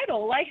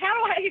suicidal. Like, how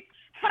do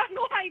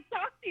I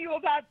talk to you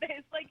about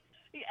this? Like,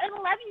 an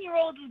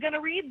 11-year-old is going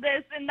to read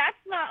this, and that's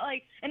not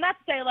like, and not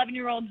to say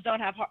 11-year-olds don't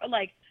have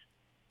like,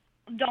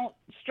 don't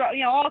struggle,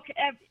 you know, all,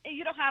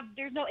 you don't have,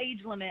 there's no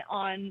age limit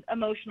on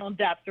emotional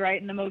depth,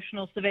 right, and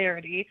emotional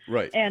severity,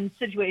 right, and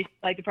situations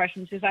like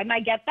depression, suicide, and I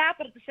get that,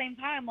 but at the same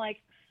time,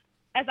 like,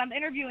 as I'm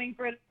interviewing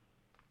for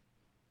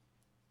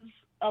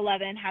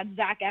 11, had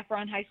Zac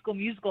Efron High School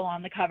Musical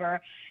on the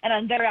cover,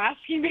 and they're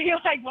asking me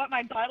like what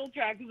my title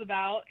track is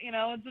about. You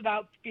know, it's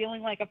about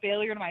feeling like a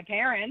failure to my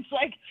parents.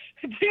 Like,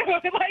 dude,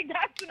 like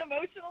that's an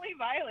emotionally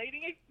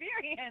violating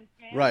experience,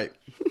 man. Right.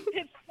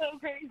 It's so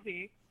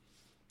crazy.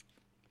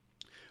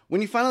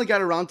 When you finally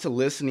got around to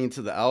listening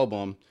to the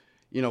album,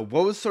 you know,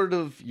 what was sort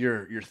of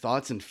your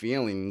thoughts and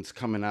feelings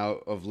coming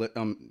out of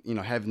you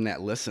know, having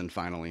that listen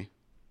finally?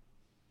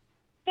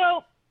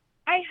 So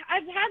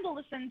I've had to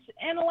listen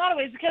in a lot of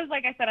ways because,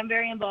 like I said, I'm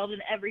very involved in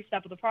every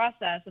step of the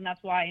process, and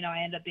that's why, you know, I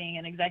end up being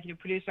an executive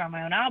producer on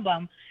my own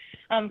album,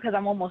 because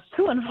I'm almost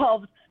too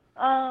involved.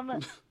 You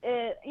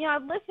know,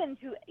 I've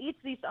listened to each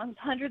of these songs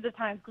hundreds of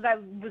times because I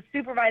was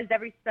supervised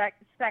every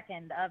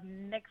second of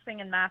mixing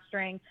and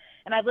mastering,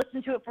 and I've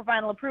listened to it for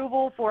final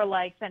approval, for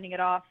like sending it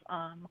off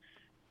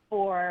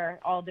for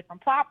all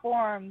different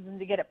platforms and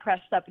to get it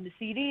pressed up into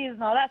CDs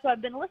and all that. So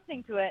I've been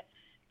listening to it.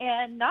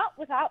 And not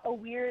without a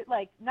weird,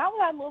 like, not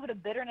without a little bit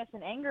of bitterness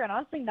and anger, and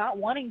honestly not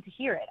wanting to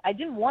hear it. I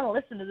didn't want to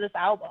listen to this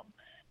album.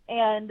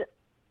 And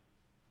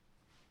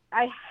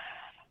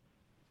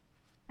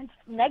it's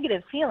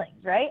negative feelings,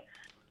 right?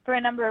 For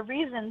a number of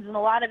reasons, and a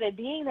lot of it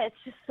being that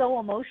it's just so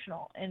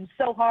emotional and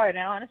so hard.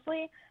 And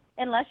honestly,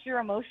 unless you're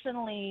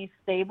emotionally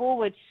stable,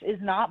 which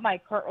is not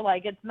my,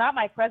 it's not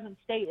my present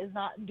state, is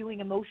not doing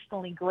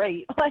emotionally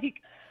great.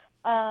 Like,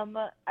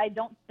 I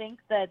don't think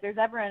that there's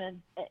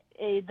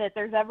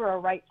ever a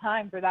right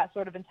time for that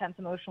sort of intense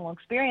emotional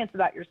experience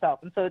about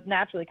yourself, and so it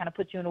naturally kind of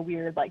puts you in a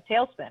weird like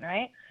tailspin,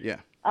 right? Yeah.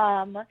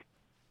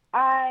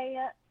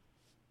 I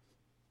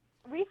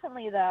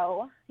recently,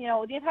 though, you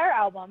know, the entire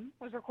album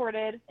was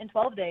recorded in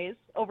 12 days,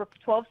 over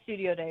 12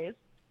 studio days,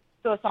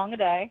 so a song a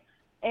day,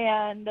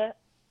 and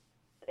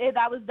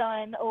that was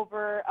done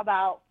over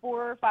about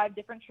 4 or 5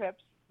 different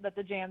trips that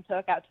the jam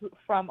took out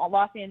from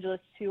Los Angeles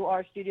to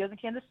our studios in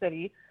Kansas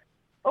City,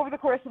 over the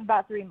course of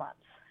about 3 months.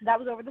 That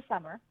was over the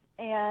summer.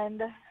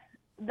 And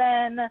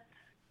then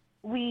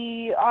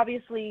we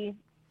obviously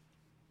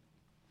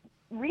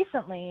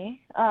recently,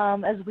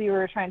 as we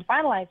were trying to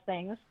finalize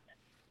things,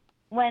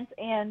 went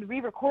and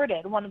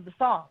re-recorded one of the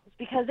songs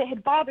because it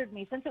had bothered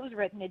me since it was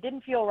written. It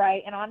didn't feel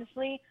right. And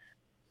honestly,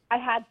 I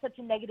had such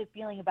a negative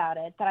feeling about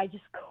it that I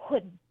just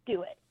couldn't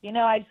do it. You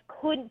know, I just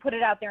couldn't put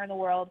it out there in the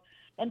world.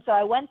 And so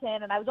I went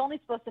in, and I was only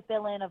supposed to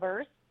fill in a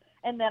verse,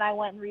 and then I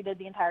went and redid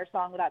the entire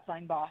song without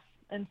telling Boss.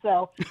 And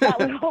so that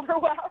went over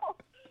well.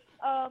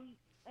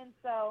 And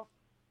so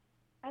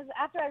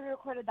after I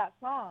re-recorded that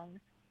song,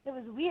 it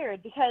was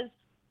weird because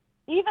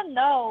even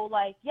though,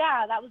 like,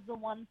 yeah, that was the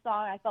one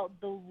song I felt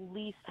the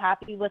least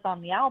happy with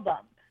on the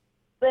album,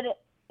 but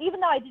even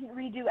though I didn't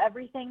redo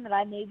everything that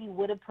I maybe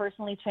would have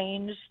personally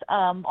changed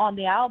on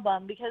the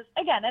album, because,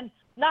 again, and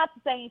not to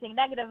say anything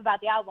negative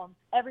about the album,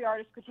 every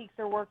artist critiques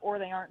their work or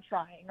they aren't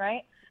trying,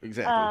 right?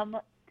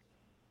 Exactly.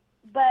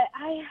 But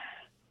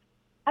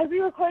I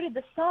re-recorded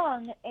the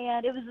song,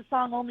 and it was a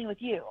song Only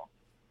With You.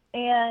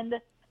 And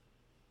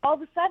all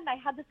of a sudden, I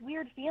had this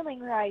weird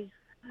feeling where I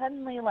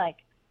suddenly, like,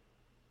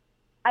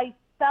 I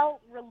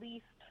felt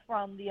released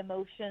from the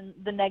emotion,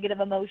 the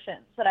negative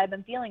emotions that I've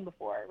been feeling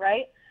before,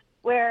 right?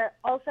 Where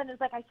all of a sudden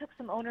it's like I took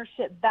some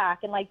ownership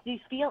back, and like this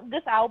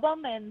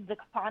album and the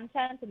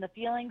content and the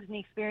feelings and the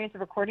experience of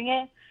recording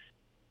it,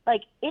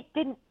 like it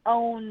didn't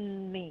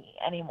own me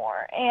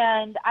anymore.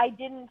 And I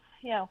didn't,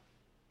 you know,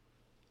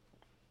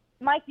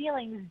 my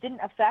feelings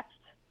didn't affect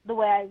the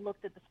way I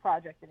looked at this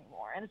project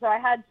anymore. And so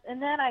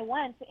and then I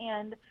went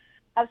and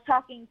I was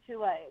talking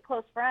to a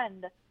close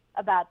friend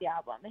about the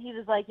album, and he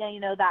was like, yeah, you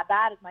know, That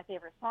Bad is my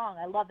favorite song.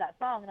 I love that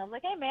song. And I was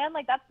like, hey man,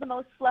 like that's the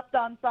most slept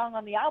on song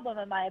on the album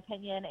in my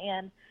opinion.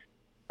 And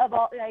of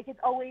all, like,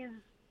 it's always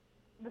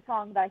the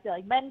song that I feel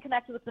like men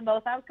connected with the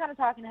most. I was kind of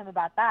talking to him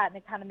about that, and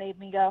it kind of made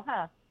me go,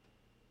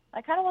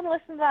 I kind of want to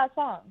listen to that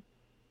song.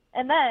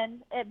 And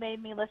then it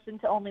made me listen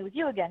to Only With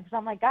You again, because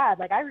I'm like, God,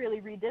 like I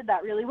really redid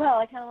that really well.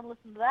 I kind of want to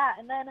listen to that.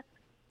 And then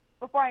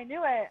before I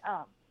knew it,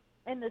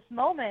 in this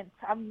moment,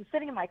 I'm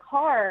sitting in my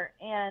car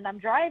and I'm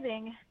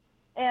driving,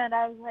 and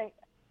I was like,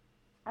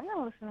 I'm going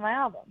to listen to my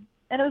album.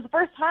 And it was the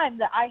first time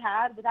that I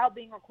had, without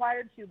being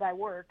required to by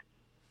work,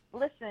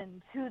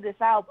 listened to this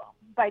album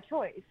by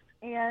choice.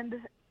 And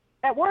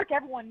at work,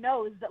 everyone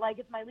knows that, like,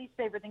 it's my least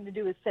favorite thing to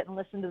do is sit and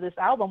listen to this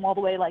album all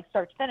the way, like,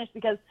 start to finish,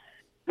 because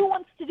who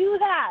wants to do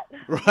that?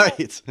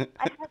 Right.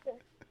 I had to,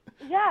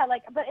 yeah,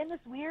 like, but in this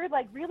weird,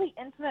 like, really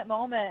intimate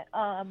moment,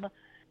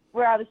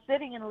 where I was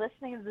sitting and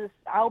listening to this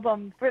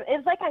album,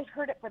 it's like I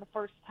heard it for the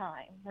first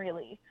time,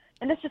 really.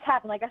 And this just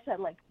happened, like I said,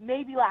 like,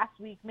 maybe last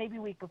week, maybe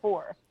week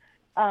before.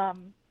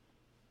 And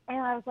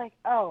I was like,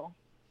 oh,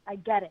 I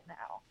get it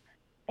now.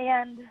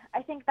 And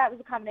I think that was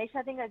a combination.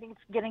 I think it's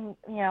getting,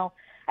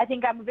 I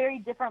think I'm a very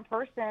different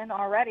person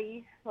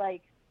already,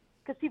 like,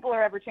 because people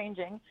are ever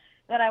changing,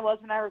 than I was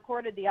when I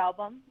recorded the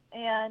album.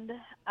 And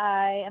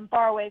I am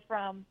far away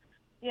from,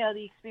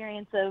 the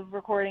experience of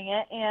recording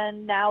it.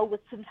 And now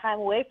with some time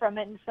away from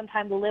it and some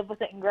time to live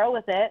with it and grow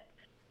with it.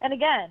 And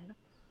again,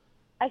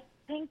 I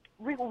think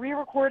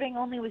re-recording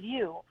only with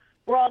you,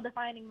 we're all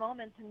defining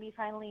moments in me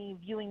finally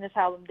viewing this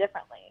album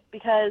differently,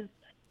 because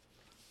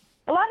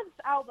a lot of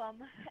this album,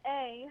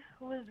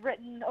 was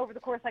written over the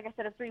course, like I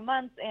said, of 3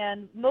 months,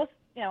 and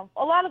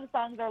a lot of the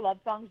songs are love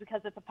songs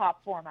because it's a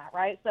pop format,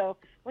 right? So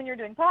when you're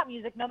doing pop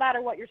music, no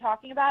matter what you're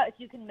talking about, if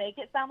you can make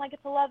it sound like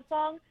it's a love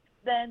song,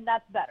 then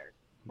that's better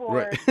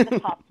for the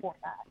pop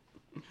format.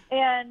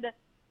 And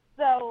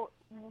so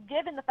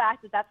given the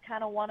fact that that's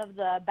kind of one of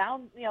the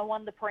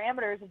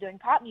parameters of doing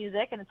pop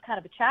music, and it's kind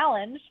of a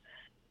challenge,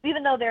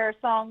 even though there are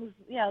songs,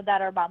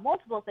 that are about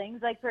multiple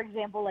things, like, for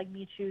example, like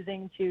me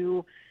choosing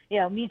to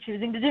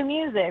do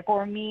music,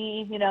 or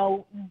me,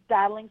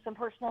 battling some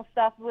personal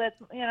stuff with,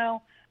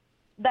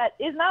 that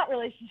is not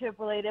relationship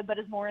related, but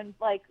is more in,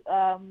 like,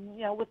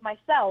 with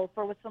myself,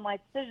 or with some life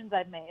decisions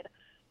I've made.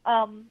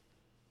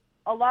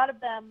 A lot of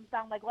them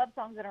sound like love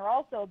songs and are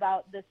also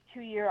about this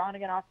 2-year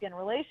on-again, off-again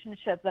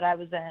relationship that I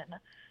was in.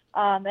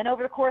 And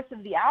over the course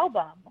of the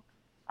album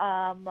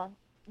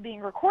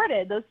being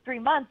recorded, those 3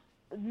 months,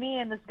 me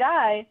and this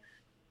guy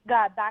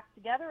got back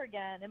together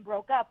again and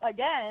broke up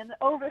again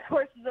over the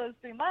course of those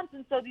 3 months.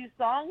 And so these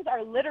songs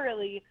are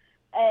literally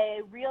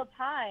a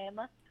real-time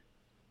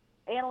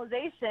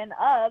analyzation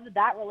of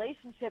that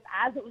relationship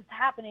as it was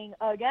happening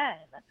again.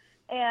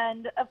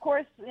 And, of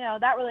course,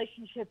 that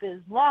relationship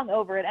is long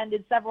over. It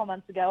ended several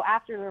months ago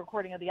after the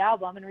recording of the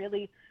album. And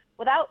really,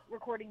 without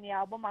recording the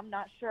album, I'm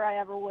not sure I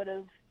ever would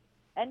have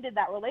ended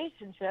that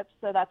relationship.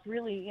 So that's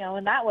really,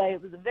 in that way,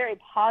 it was a very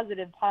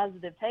positive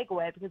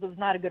takeaway, because it was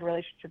not a good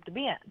relationship to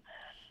be in.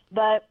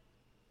 But,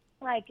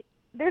 like,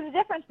 there's a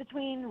difference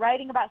between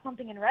writing about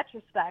something in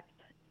retrospect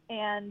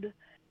and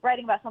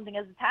writing about something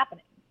as it's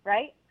happening,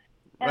 right?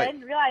 And right. I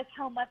didn't realize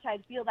how much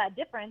I'd feel that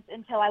difference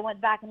until I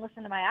went back and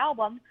listened to my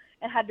album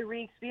and had to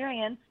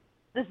re-experience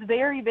this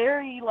very,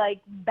 very,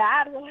 like,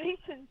 bad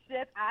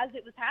relationship as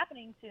it was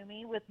happening to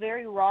me, with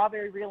very raw,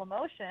 very real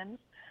emotions,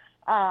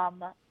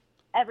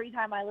 every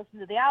time I listened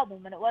to the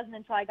album. And it wasn't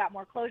until I got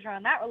more closure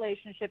on that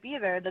relationship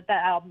either that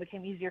album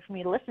became easier for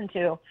me to listen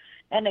to,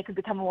 and it could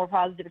become a more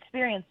positive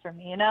experience for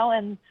me,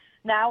 And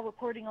now,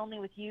 recording only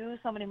with you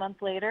so many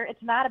months later,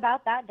 it's not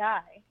about that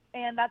guy.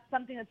 And that's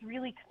something that's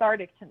really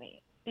cathartic to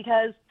me,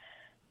 because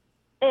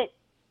it,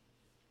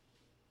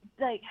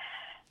 like,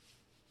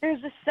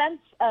 there's a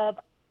sense of,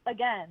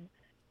 again,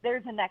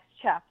 there's a next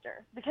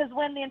chapter. Because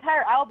when the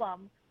entire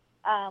album,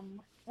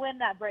 when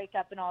that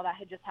breakup and all that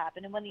had just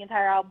happened, and when the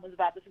entire album was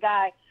about this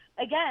guy,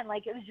 again,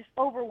 like, it was just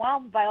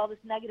overwhelmed by all this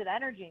negative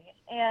energy.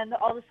 And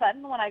all of a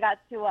sudden, when I got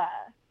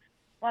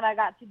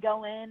to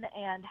go in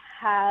and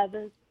have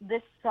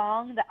this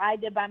song that I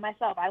did by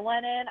myself, I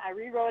went in, I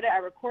rewrote it, I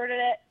recorded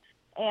it,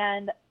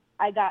 and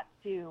I got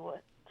to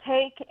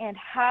take and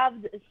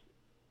have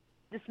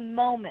this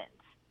moment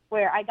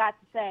where I got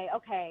to say,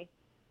 okay,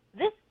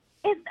 this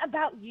isn't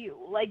about you.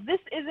 Like, this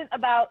isn't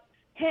about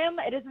him.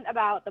 It isn't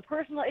about the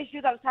personal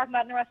issues I was talking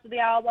about in the rest of the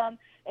album.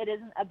 It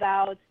isn't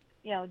about,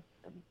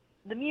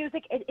 the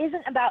music. It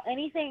isn't about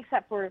anything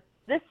except for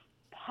this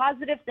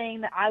positive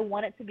thing that I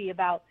want it to be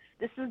about.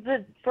 This is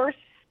the first,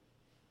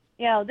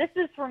 this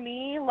is for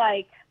me,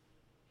 like,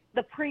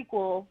 the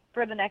prequel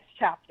for the next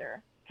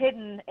chapter,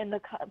 hidden in the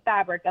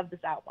fabric of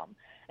this album.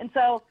 And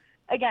so,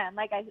 again,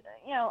 like,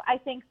 I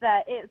think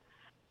that it's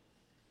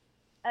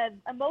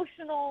an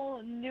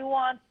emotional,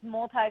 nuanced,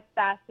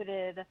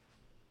 multifaceted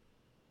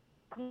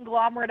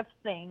conglomerate of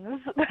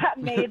things that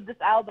made this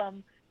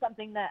album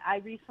something that I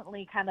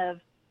recently kind of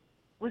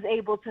was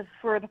able to,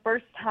 for the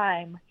first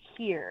time,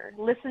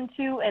 listen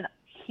to and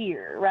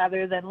hear,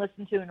 rather than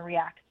listen to and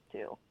react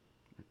to.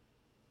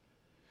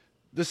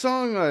 The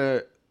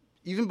song,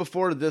 even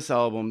before this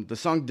album, the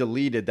song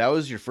Deleted, that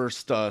was your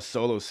first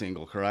solo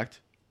single,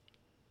 correct?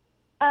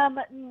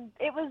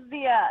 It was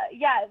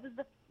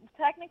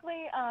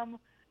technically,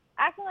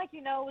 Acting Like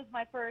You Know was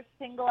my first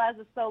single as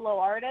a solo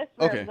artist.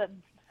 Okay. It was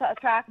a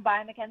track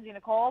by Mackenzie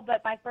Nicole,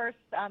 but my first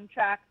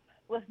track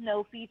with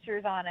no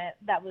features on it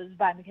that was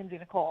by Mackenzie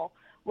Nicole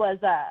was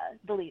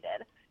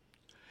Deleted.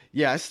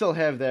 Yeah, I still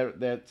have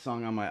that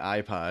song on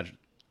my iPod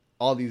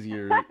all these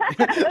years.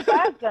 That's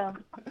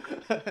awesome.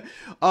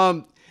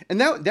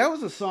 And that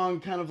was a song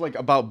kind of like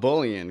about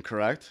bullying,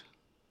 correct?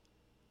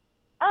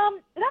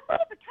 That's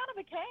what it kind of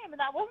became, and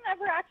that wasn't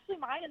ever actually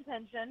my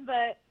intention,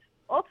 but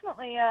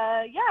ultimately,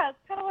 it's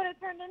kind of what it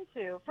turned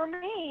into. For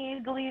me,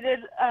 Deleted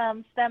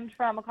stemmed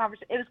from a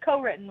conversation. It was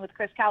co-written with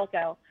Chris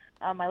Calico,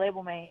 my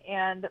label mate,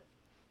 and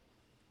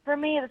for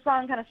me, the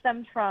song kind of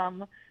stemmed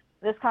from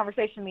this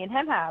conversation me and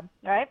him had,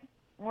 right?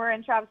 We're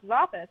in Travis's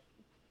office,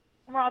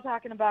 and we're all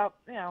talking about,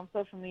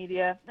 social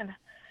media and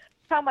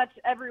how much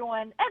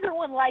everyone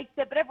likes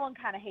it, but everyone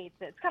kind of hates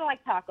it. It's kind of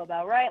like Taco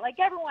Bell, right? Like,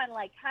 everyone,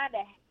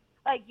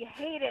 you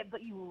hate it,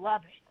 but you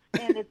love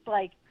it. And it's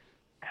like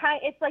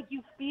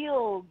you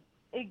feel,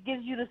 it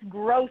gives you this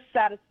gross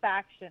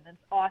satisfaction. It's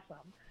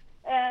awesome.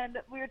 And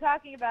we were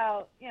talking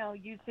about,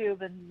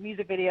 YouTube and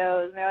music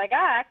videos, and they're like,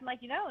 acting like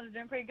it's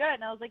doing pretty good.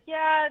 And I was like,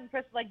 yeah. And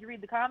Chris was like, you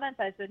read the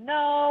comments? I said,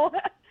 no.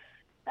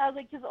 I was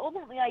like, because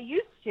ultimately I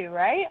used to,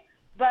 right?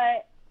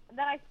 But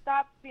then I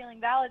stopped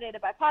feeling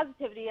validated by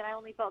positivity, and I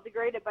only felt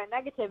degraded by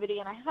negativity,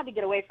 and I had to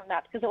get away from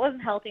that because it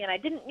wasn't healthy, and I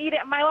didn't need it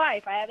in my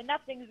life. I have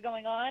enough things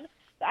going on,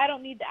 so I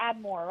don't need to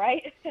add more,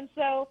 right? And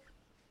so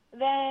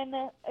then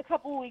a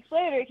couple of weeks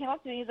later, he came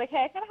up to me. He's like,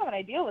 hey, I kind of have an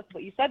idea with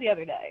what you said the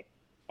other day.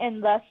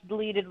 And thus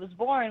Deleted was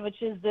born,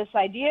 which is this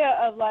idea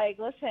of, like,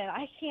 listen,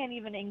 I can't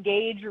even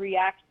engage,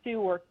 react to,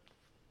 or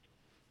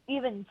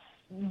even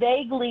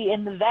vaguely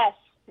invest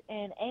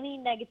in any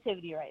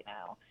negativity right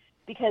now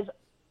because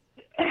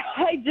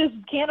I just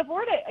can't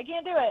afford it. I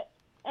can't do it.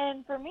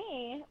 And for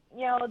me,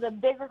 the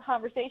bigger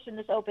conversation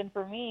this opened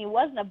for me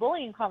wasn't a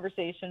bullying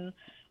conversation,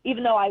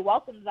 even though I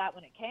welcomed that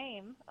when it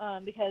came,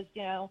 because,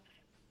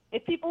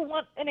 if people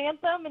want an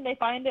anthem and they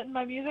find it in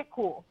my music,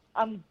 cool.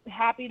 I'm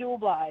happy to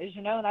oblige,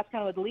 and that's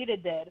kind of what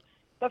Deleted did.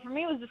 But for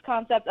me, it was this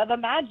concept of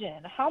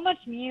imagine how much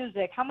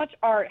music, how much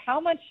art, how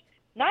much,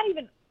 not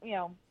even,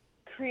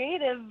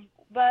 creative,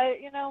 but,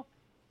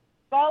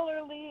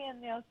 scholarly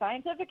and,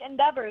 scientific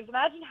endeavors.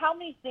 Imagine how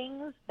many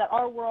things that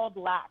our world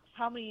lacks,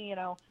 how many,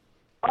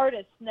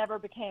 artists never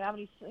became, how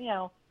many,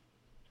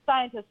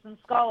 scientists and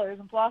scholars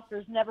and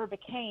philosophers never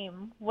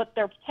became what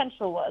their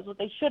potential was, what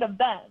they should have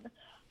been,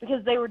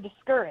 because they were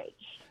discouraged,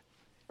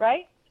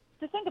 right?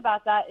 To think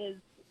about that is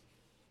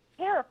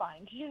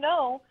terrifying,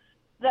 because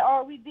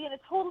that we'd be in a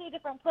totally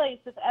different place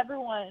if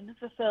everyone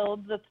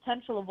fulfilled the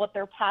potential of what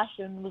their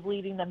passion was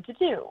leading them to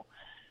do.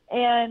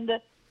 And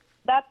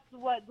that's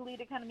what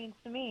Deleted kind of means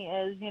to me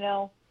is,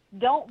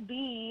 don't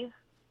be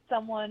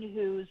someone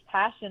whose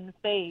passion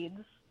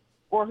fades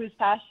or whose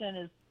passion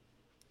is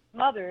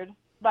smothered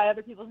by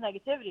other people's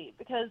negativity.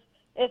 Because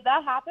if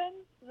that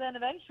happens, then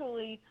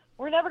eventually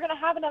we're never going to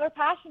have another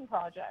passion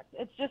project.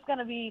 It's just going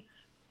to be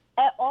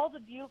all the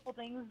beautiful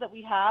things that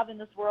we have in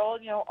this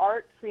world,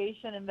 art,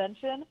 creation,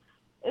 invention,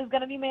 is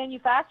going to be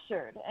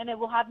manufactured, and it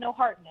will have no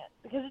heart in it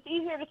because it's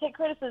easier to take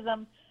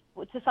criticism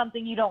to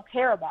something you don't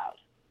care about.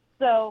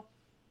 So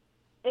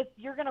if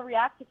you're going to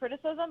react to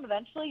criticism,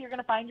 eventually you're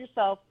going to find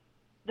yourself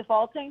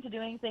defaulting to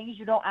doing things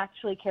you don't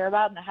actually care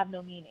about and that have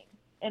no meaning.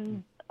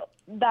 And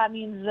that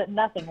means that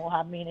nothing will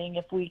have meaning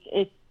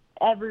if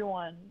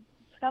everyone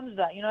comes to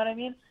that, you know what I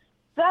mean?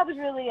 So that was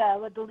really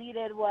what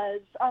Deleted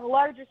was on a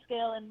larger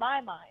scale in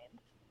my mind.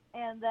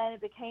 And then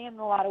it became in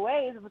a lot of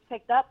ways and was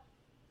picked up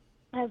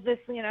as this,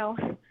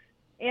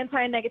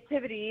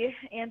 anti-negativity,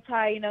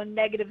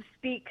 negative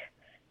speak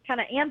kind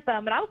of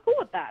anthem. And I was cool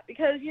with that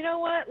because you know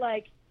what?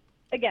 Like,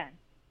 again,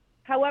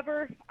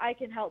 however I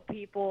can help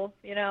people,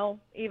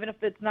 even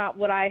if it's not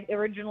what I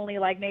originally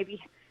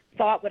maybe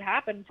thought would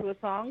happen to a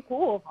song,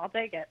 cool, I'll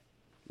take it.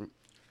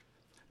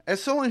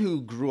 As someone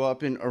who grew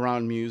up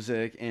around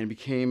music and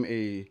became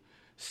a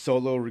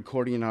solo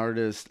recording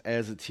artist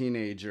as a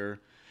teenager,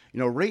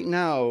 right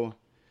now,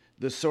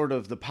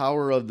 the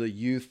power of the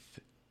youth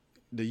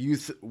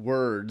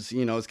words,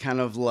 is kind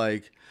of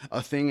like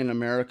a thing in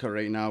America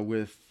right now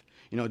with,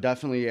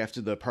 definitely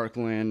after the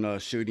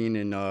Parkland shooting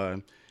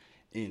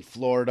in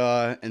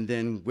Florida, and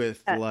then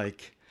with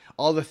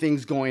all the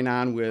things going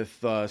on with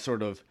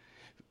sort of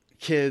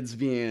kids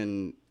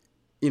being,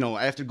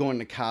 after going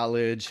to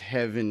college,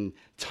 having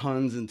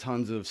tons and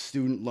tons of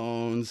student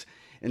loans,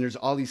 and there's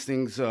all these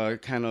things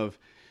kind of,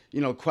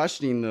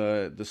 questioning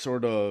the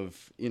sort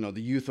of,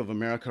 the youth of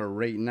America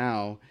right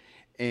now,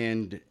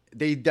 and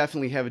they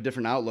definitely have a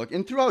different outlook.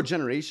 And throughout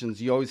generations,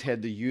 you always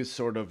had the youth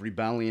sort of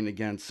rebelling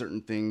against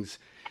certain things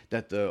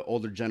that the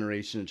older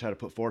generation try to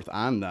put forth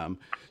on them.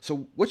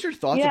 So what's your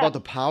thoughts about the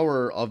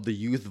power of the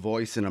youth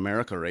voice in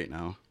America right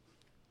now?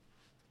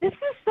 This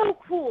is so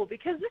cool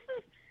because this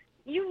is,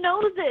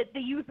 that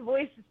the youth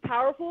voice is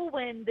powerful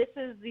when this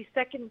is the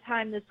second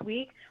time this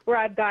week where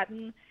I've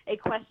gotten a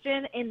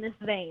question in this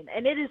vein.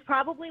 And it is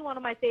probably one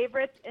of my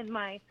favorites in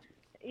my,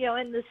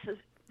 in this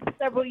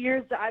several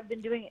years that I've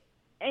been doing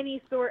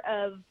any sort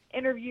of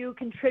interview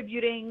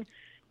contributing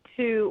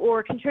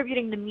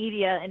to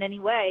media in any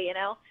way,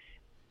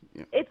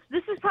 Yeah.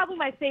 This is probably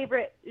my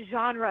favorite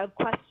genre of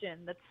question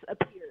that's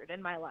appeared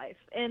in my life.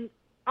 And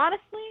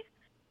honestly,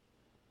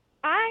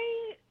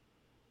 I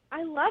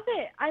love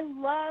it. I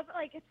love,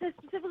 it's to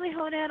specifically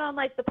hone in on,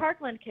 the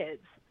Parkland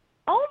kids.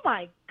 Oh,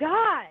 my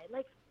God.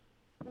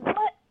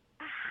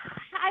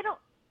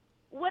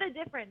 What a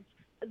difference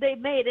they've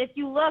made. If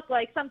you look,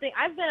 something,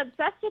 I've been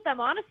obsessed with them,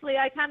 honestly.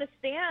 I kind of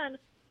stand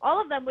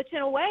all of them, which in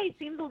a way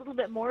seems a little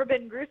bit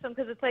morbid and gruesome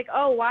because it's like,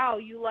 oh, wow,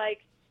 you like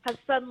have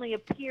suddenly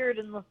appeared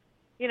and,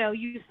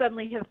 you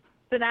suddenly have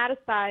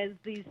fanaticized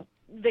these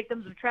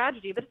victims of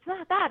tragedy. But it's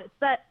not that. It's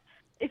that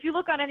if you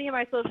look on any of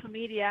my social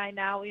media, I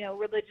now,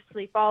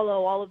 religiously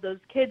follow all of those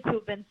kids who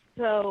have been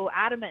so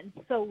adamant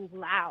and so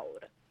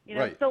loud,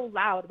 Right. so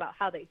loud about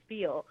how they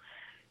feel.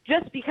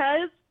 Just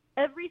because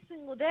every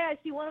single day I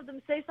see one of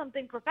them say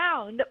something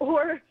profound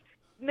or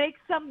make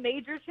some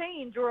major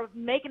change or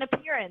make an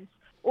appearance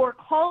or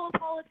call a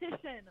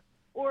politician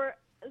or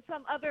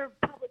some other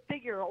public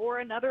figure or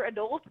another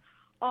adult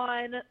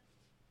on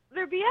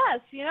their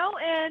BS,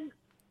 and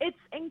it's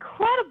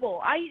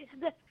incredible.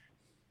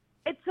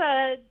 It's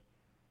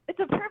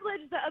a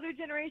privilege that other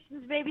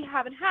generations maybe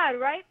haven't had,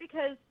 right?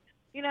 Because,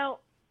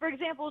 for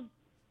example,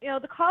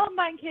 the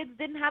Columbine kids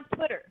didn't have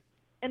Twitter,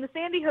 and the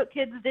Sandy Hook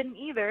kids didn't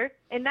either,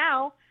 and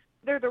now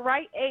they're the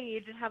right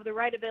age and have the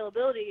right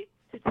availability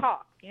to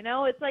talk,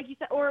 It's like you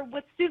said, or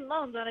with student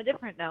loans on a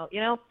different note,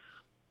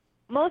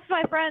 most of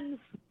my friends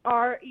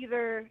are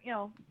either,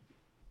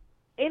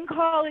 in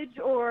college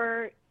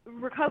or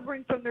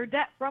recovering from their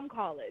debt from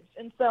college,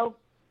 and so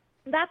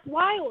that's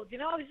wild.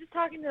 I was just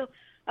talking to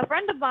a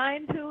friend of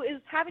mine who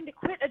is having to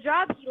quit a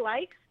job he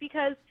likes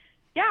because,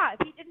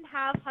 if he didn't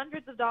have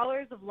hundreds of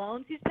dollars of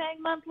loans he's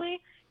paying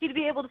monthly, he'd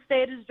be able to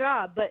stay at his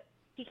job. But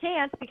he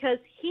can't because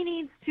he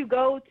needs to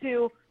go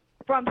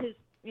from his,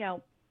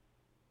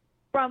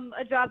 from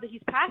a job that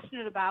he's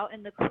passionate about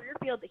and the career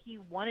field that he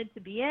wanted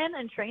to be in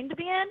and trained to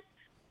be in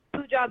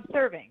to a job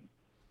serving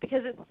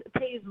because it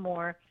pays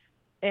more.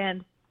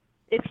 And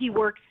if he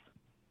works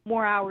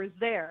more hours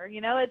there,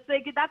 it's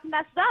like that's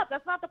messed up.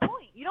 That's not the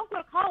point. You don't go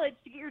to college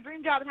to get your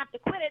dream job and have to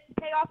quit it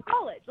to pay off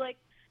college. Like,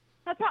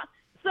 that's not.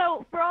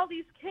 So for all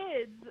these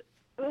kids,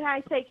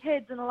 I say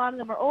kids, and a lot of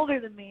them are older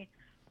than me,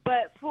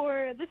 but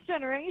for this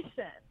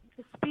generation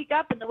to speak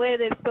up in the way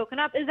they've spoken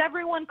up, is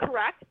everyone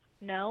correct?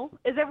 No.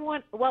 Is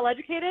everyone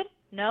well-educated?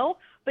 No.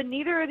 But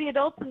neither are the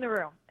adults in the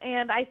room.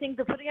 And I think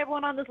they're putting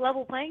everyone on this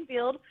level playing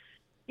field,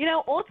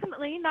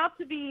 ultimately, not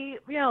to be,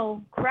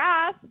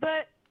 crass,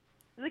 but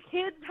the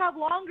kids have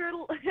longer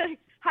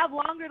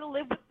to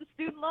live with the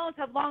student loans,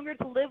 have longer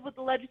to live with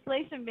the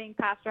legislation being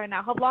passed right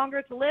now, have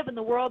longer to live in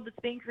the world that's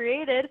being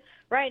created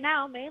right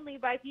now, mainly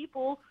by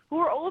people who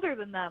are older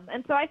than them.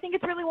 And so I think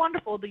it's really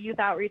wonderful, the youth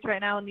outreach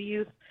right now and the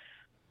youth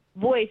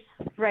voice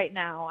right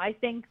now. I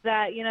think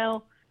that,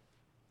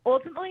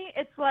 ultimately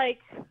it's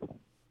like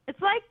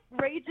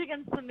Rage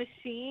Against the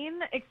Machine,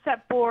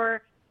 except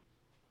for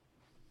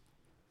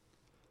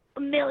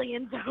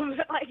millions of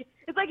like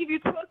it's like if you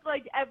took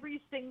like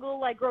every single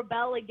like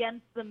Rebel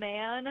Against the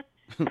Man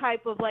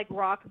type of like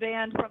rock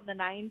band from the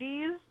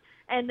 90s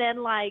and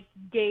then like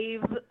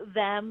gave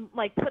them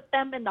like put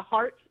them in the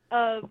heart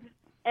of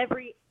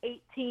every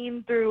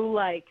 18 through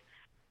like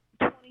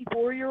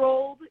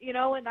 24-year-old,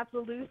 and that's a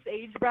loose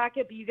age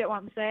bracket, but you get what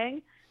I'm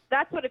saying.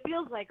 That's what it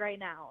feels like right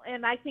now,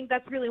 and I think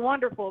that's really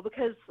wonderful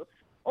because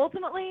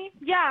ultimately,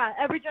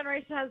 every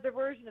generation has their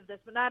version of this,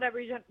 but not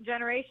every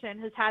generation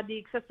has had the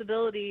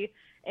accessibility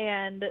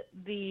and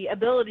the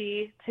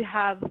ability to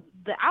have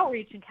the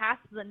outreach and cast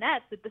the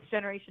net that this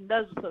generation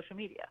does with social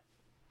media.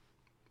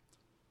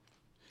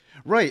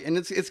 Right, and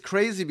it's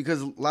crazy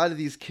because a lot of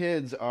these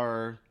kids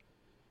are,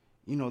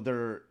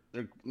 they're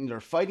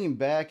fighting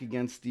back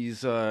against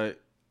these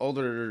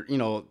older,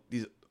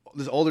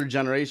 this older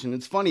generation.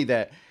 It's funny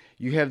that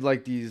you have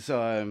like these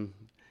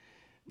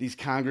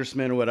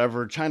congressmen or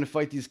whatever trying to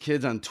fight these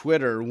kids on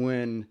Twitter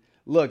when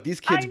look, these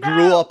kids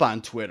grew up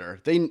on Twitter.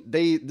 They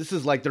this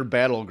is like their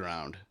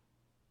battleground.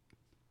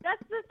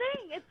 That's the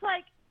thing. It's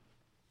like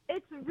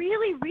it's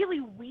really, really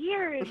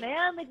weird,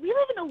 man. Like we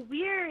live in a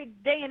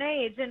weird day and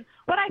age, and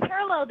what I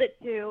paralleled it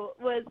to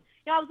was,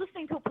 I was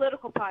listening to a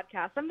political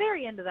podcast. I'm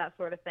very into that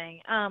sort of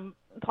thing,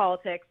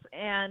 politics,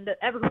 and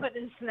everyone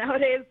is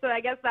nowadays. So I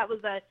guess that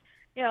was a,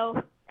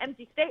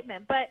 empty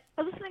statement. But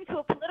I was listening to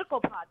a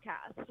political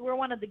podcast where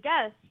one of the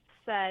guests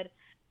said,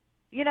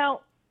 we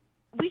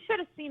should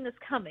have seen this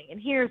coming, and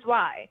here's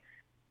why.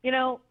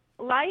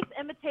 Life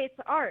imitates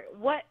art.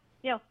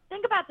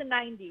 Think about the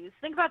 90s.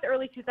 Think about the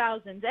early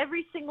 2000s.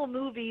 Every single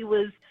movie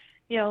was,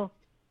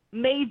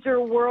 major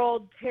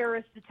world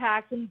terrorist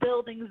attacks and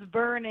buildings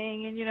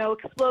burning and,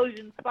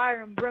 explosions,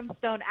 fire and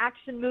brimstone,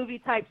 action movie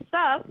type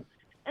stuff.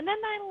 And then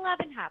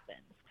 9/11 happens.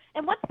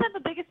 And what's been the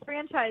biggest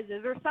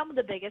franchises, or some of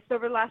the biggest,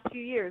 over the last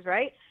few years,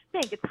 right?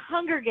 Think, it's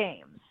Hunger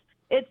Games.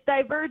 It's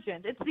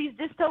Divergent. It's these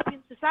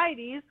dystopian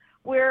societies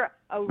where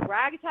a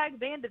ragtag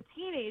band of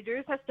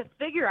teenagers has to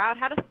figure out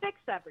how to fix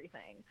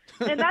everything.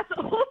 And that's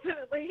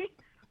ultimately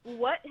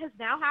what has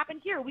now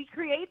happened here. We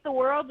create the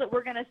world that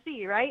we're going to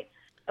see, right?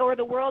 Or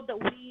the world that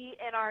we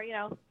in our,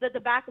 that the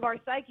back of our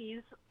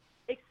psyches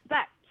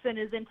expects and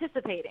is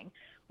anticipating.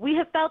 We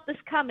have felt this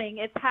coming.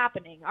 It's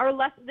happening.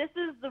 This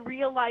is the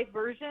real life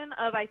version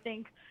of, I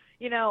think,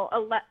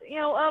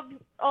 of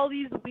all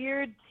these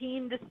weird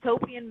teen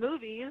dystopian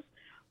movies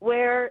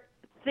where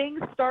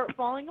things start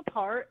falling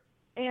apart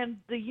and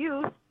the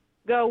youth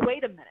go,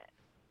 wait a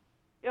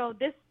minute.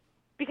 This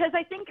because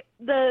I think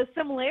the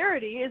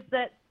similarity is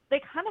that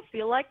they kind of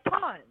feel like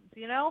pawns,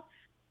 you know?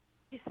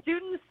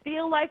 Students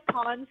feel like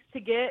pawns to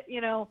get,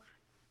 you know,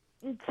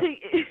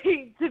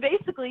 to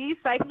basically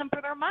siphon them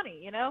for their money,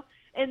 you know?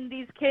 And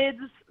these kids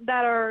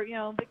that are, you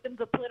know, victims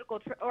of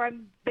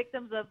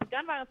victims of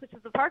gun violence, such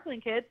as the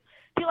Parkland kids,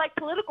 feel like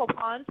political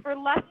pawns for the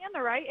left and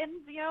the right. And,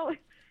 you know,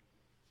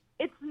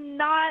 it's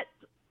not,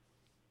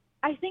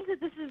 I think that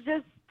this is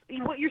just,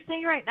 what you're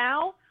saying right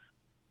now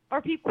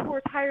are people who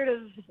are tired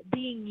of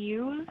being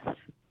used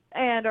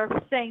and are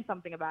saying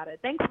something about it.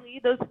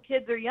 Thankfully, those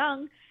kids are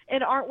young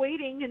and aren't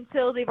waiting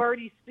until they've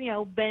already, you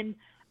know, been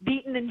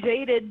beaten and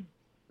jaded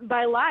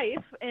by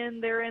life,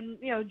 and they're in,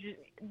 you know,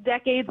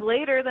 decades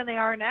later than they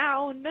are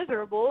now, and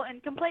miserable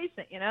and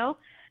complacent, you know.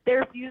 They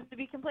refuse to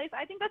be complacent.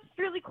 I think that's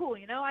really cool,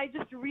 you know. I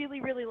just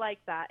really, really like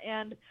that.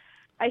 And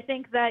I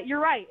think that you're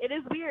right. It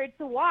is weird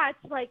to watch,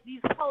 like,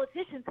 these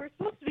politicians who are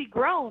supposed to be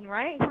grown,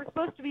 right? Who are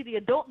supposed to be the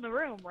adult in the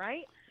room,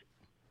 right?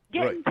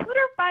 Getting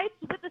Twitter fights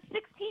with a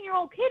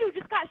 16-year-old kid who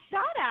just got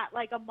shot at,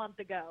 like, a month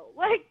ago.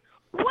 Like,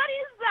 what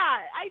is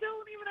that? I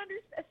don't even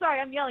understand. Sorry,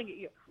 I'm yelling at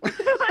you. What is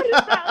that?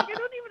 Like, I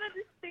don't even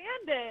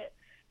understand it.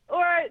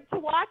 Or to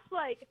watch,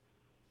 like,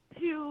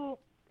 to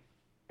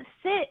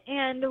sit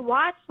and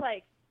watch,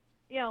 like,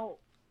 you know,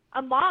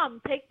 a mom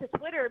take to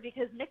Twitter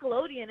because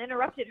Nickelodeon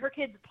interrupted her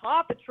kid's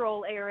Paw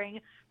Patrol airing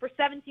for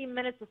 17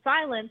 minutes of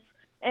silence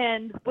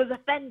and was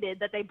offended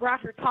that they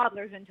brought her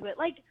toddlers into it.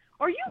 Like,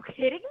 are you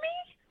kidding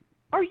me?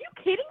 Are you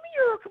kidding me?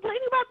 You're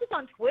complaining about this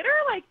on Twitter?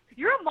 Like,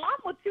 you're a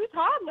mom with 2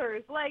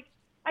 toddlers. Like,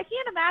 I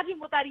can't imagine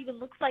what that even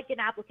looks like in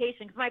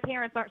application, because my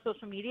parents aren't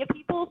social media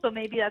people, so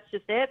maybe that's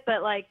just it.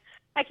 But, like,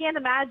 I can't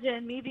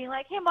imagine me being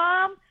like, hey,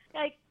 Mom,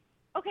 like,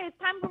 okay, it's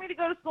time for me to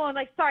go to school. And,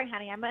 like, sorry,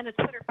 honey, I'm in a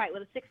Twitter fight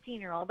with a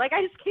 16-year-old. Like,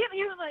 I just can't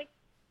even, like,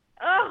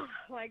 oh,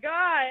 my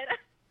God.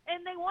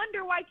 And they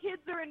wonder why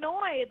kids are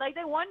annoyed. Like,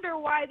 they wonder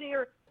why they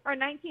are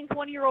 19,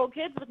 20-year-old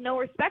kids with no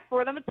respect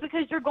for them. It's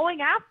because you're trying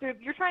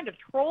to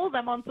troll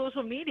them on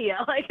social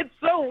media. Like, it's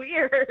so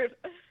weird.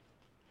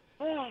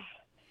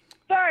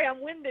 Sorry, I'm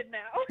winded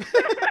now.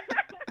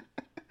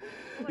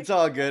 It's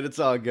all good. It's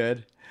all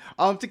good.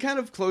 To kind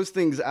of close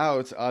things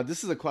out,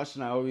 this is a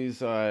question I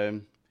always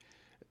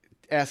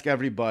ask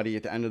everybody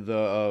at the end of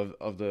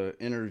the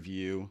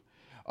interview.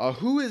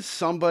 Who is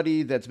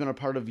somebody that's been a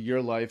part of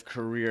your life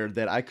career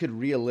that I could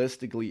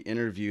realistically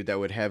interview that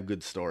would have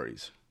good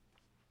stories?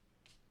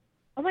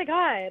 Oh my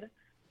God.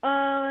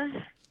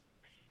 I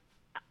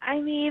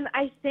mean,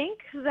 I think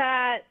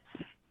that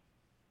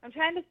I'm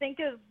trying to think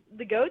of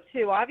the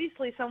go-to.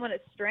 Obviously, someone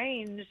that's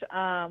strange.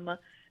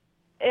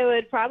 It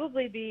would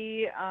probably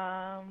be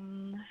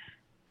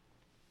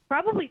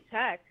probably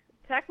Tech.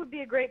 Tech would be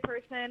a great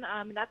person.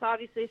 That's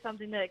obviously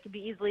something that could be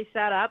easily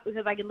set up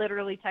because I could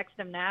literally text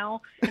him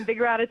now and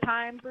figure out a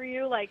time for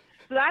you. Like,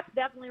 so that's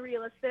definitely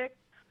realistic.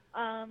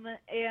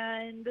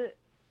 And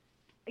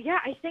yeah,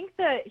 I think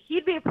that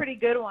he'd be a pretty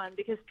good one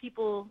because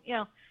people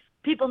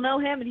know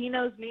him and he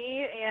knows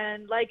me.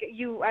 And like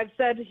I've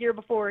said here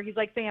before, he's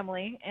like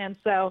family. And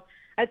so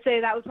I'd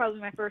say that was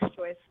probably my first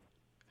choice.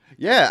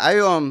 Yeah,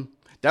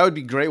 that would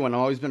be a great one. I've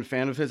always been a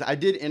fan of his. I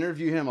did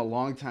interview him a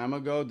long time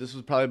ago. This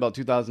was probably about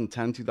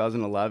 2010,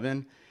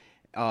 2011,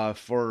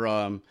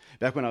 for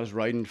back when I was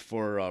writing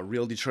for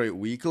Real Detroit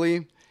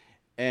Weekly.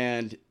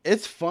 And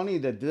it's funny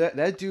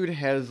that dude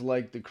has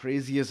like the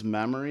craziest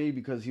memory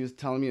because he was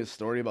telling me a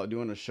story about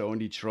doing a show in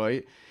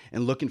Detroit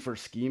and looking for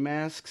ski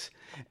masks.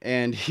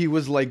 And he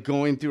was like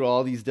going through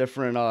all these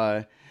different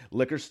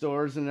liquor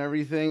stores and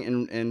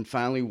everything. And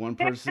finally one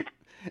person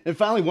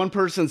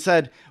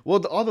said,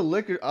 well, all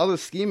the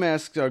ski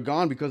masks are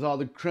gone because all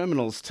the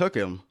criminals took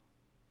him.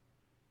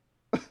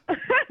 I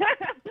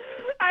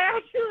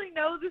actually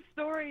know the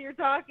story you're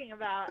talking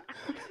about.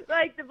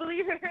 Like, to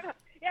believe it or not.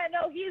 Yeah,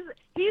 no, he's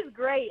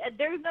great.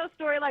 There's no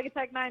story like a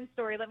Tech Nine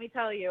story, let me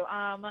tell you.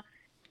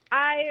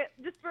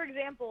 Just for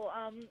example,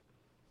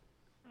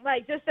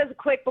 like, just as a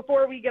quick,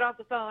 before we get off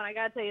the phone, I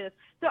got to tell you this.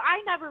 So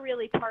I never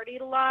really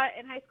partied a lot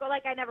in high school.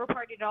 Like, I never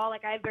partied at all.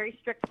 Like, I had very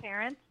strict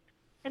parents.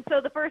 And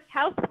so the first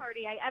house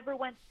party I ever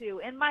went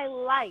to in my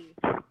life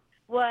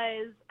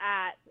was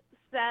at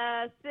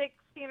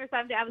 16 or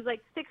 17. I was like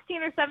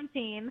 16 or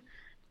 17,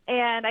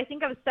 and I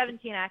think I was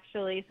 17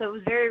 actually, so it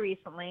was very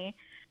recently.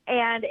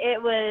 And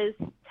it was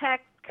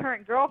Tech's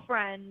current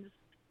girlfriend's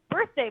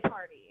birthday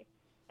party.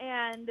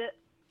 And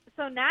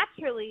so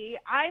naturally,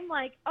 I'm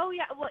like, oh,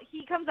 yeah, well,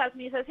 he comes up to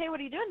me and says, hey, what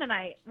are you doing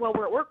tonight? Well,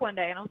 we're at work one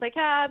day. And I was like,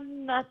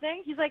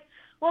 nothing. He's like,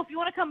 well, if you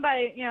want to come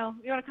by,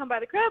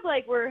 the crib,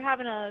 like, we're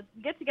having a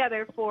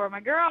get-together for my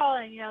girl,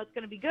 and, it's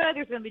going to be good.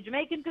 There's going to be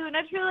Jamaican food, and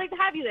I'd really like to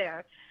have you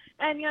there.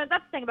 And,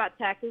 that's the thing about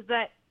Tech is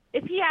that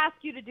if he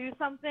asks you to do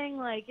something,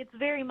 like, it's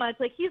very much,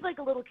 like, he's like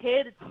a little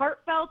kid. It's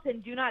heartfelt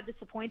and do not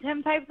disappoint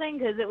him type thing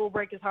because it will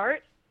break his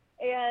heart.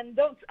 And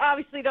don't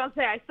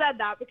say I said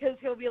that because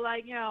he'll be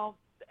like,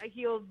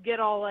 he'll get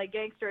all like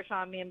gangsterish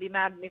on me and be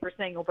mad at me for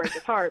saying he'll break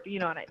his heart, but you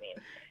know what I mean.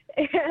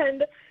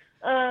 And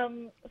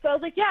so I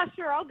was like, yeah,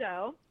 sure, I'll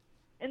go.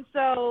 And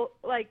so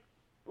like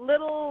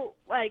little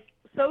like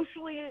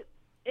socially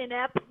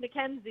inept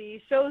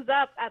Mackenzie shows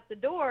up at the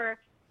door.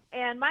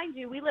 And mind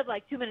you, we live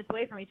like 2 minutes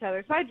away from each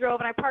other. So I drove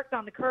and I parked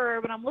on the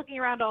curb and I'm looking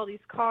around all these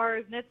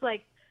cars and it's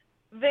like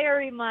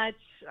very much,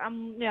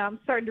 I'm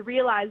starting to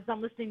realize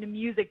I'm listening to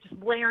music just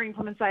blaring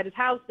from inside his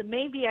house and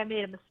maybe I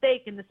made a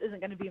mistake and this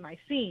isn't going to be my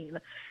scene.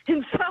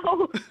 And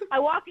so I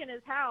walk in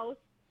his house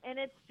and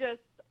it's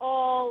just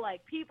all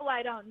like people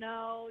I don't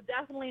know,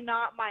 definitely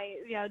not my,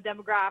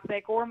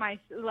 demographic or my,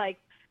 like,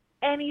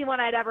 anyone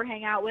I'd ever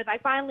hang out with. I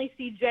finally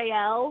see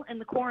JL in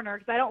the corner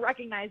because I don't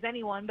recognize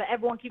anyone, but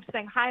everyone keeps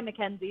saying, hi,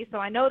 Mackenzie, so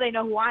I know they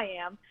know who I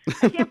am.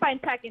 I can't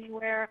find Tech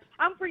anywhere.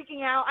 I'm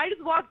freaking out. I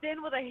just walked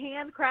in with a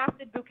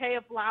handcrafted bouquet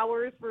of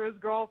flowers for his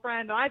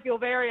girlfriend, and I feel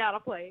very out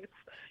of place.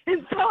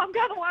 And so I'm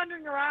kind of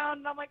wandering around,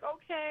 and I'm like,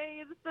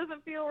 okay, this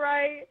doesn't feel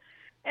right.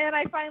 And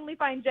I finally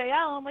find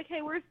JL. I'm like,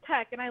 hey, where's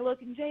Tech? And I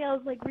look, and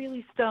JL's like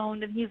really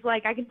stoned, and he's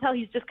like, I can tell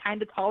he's just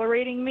kind of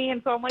tolerating me.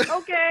 And so I'm like,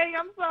 okay,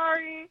 I'm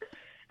sorry.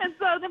 And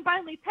so then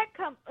finally Tech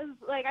comes,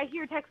 like I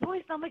hear Tech's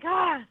voice, and I'm like,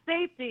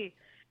 safety.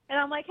 And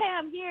I'm like, hey,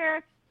 I'm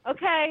here.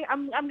 Okay,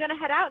 I'm going to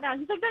head out now. And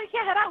he's like, no, you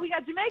can't head out. We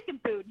got Jamaican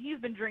food. And he's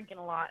been drinking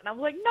a lot. And I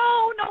was like,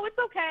 no, it's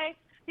okay.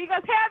 He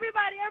goes, hey,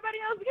 everybody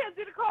knows we can't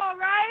do the call,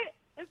 right?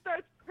 And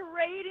starts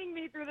parading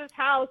me through this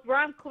house where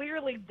I'm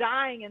clearly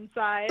dying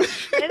inside.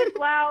 And it's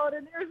loud,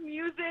 and there's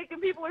music,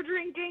 and people are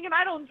drinking, and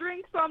I don't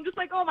drink, so I'm just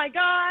like, oh, my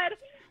God.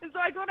 And so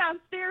I go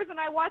downstairs, and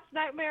I watch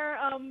Nightmare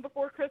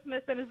Before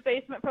Christmas in his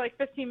basement for like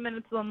 15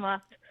 minutes of them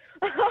left.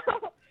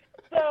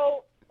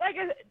 So, like,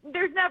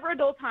 there's never a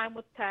dull time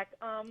with Tech.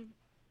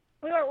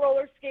 We went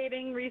roller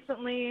skating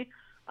recently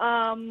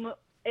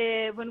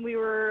when we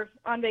were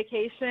on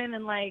vacation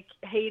in, like,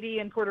 Haiti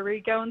and Puerto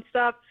Rico and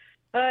stuff.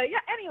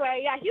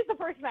 He's the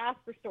person to ask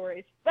for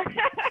stories.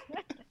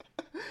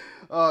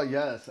 Oh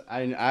yes,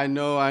 I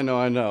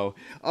know.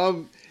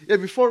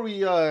 Before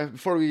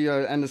we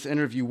end this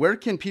interview, where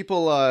can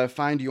people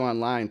find you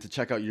online to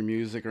check out your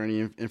music or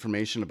any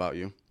information about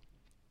you?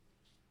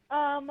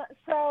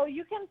 So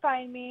you can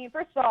find me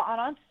first of all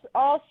on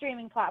all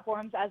streaming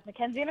platforms as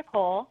Mackenzie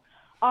Nicole,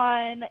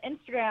 on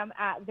Instagram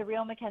at The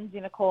Real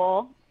Mackenzie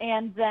Nicole,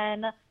 and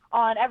then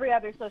on every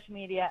other social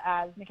media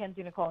as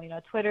Mackenzie Nicole.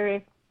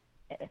 Twitter,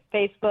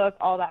 Facebook,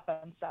 all that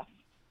fun stuff.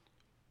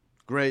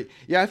 Great.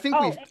 Yeah, I think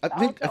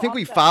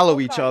we follow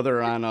each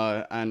other on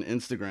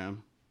Instagram.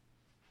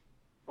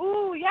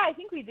 Ooh, yeah, I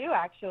think we do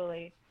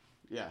actually.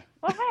 Yeah.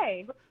 Well,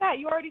 hey, look at that.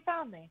 You already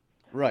found me.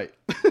 Right.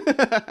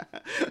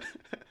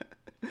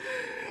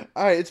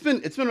 All right, it's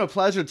been a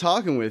pleasure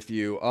talking with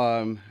you.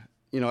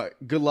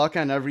 Good luck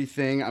on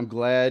everything. I'm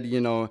glad,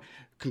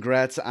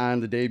 congrats on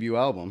the debut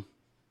album.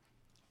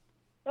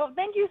 Well,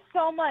 thank you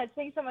so much.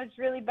 Thanks so much. It's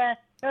really been,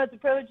 it's a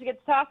privilege to get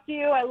to talk to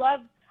you. I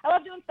love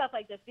doing stuff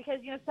like this because,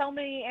 so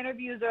many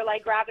interviews are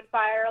like rapid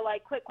fire,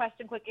 like quick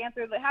question, quick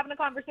answer. But having a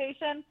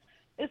conversation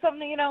is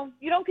something, you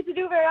don't get to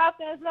do very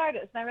often as an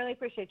artist. And I really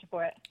appreciate you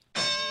for it.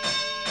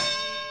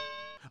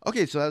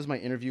 Okay, so that was my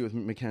interview with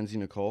Mackenzie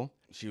Nicole.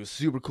 She was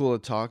super cool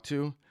to talk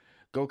to.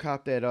 Go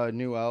cop that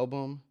new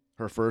album,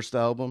 her first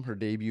album, her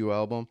debut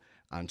album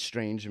on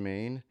Strange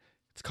Maine.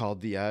 It's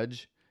called The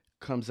Edge.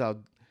 Comes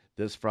out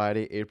this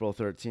Friday, April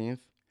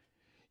 13th.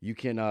 You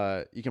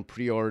can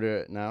pre-order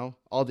it now.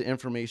 All the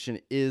information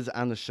is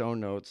on the show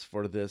notes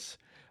for this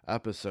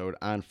episode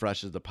on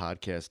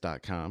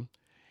freshasthepodcast.com.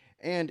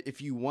 And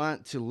if you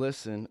want to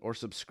listen or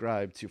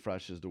subscribe to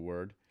Fresh is the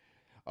Word,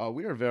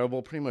 we are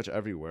available pretty much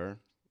everywhere.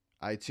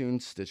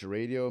 iTunes, Stitcher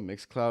Radio,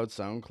 Mixcloud,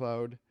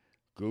 SoundCloud,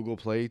 Google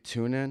Play,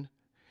 TuneIn.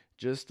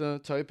 Just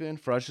type in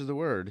Fresh is the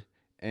Word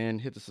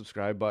and hit the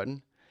subscribe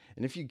button.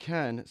 And if you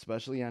can,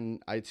 especially on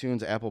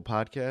iTunes, Apple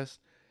Podcasts,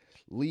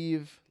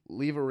 leave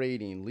a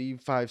rating,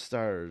 leave 5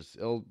 stars.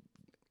 It'll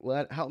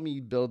help me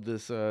build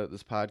this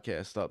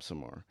podcast up some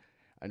more.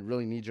 I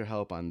really need your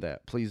help on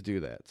that. Please do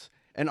that.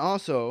 And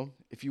also,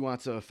 if you want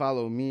to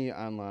follow me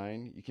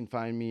online, you can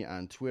find me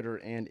on Twitter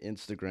and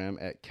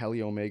Instagram at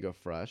Kelly Omega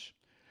Fresh,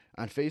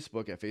 on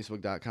Facebook at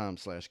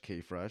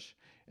facebook.com/KFresh,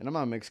 and I'm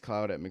on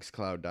Mixcloud at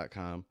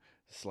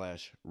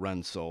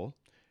mixcloud.com/Rensoul.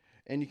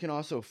 And you can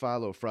also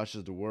follow Fresh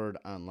is the Word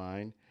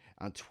online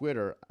on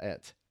Twitter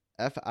at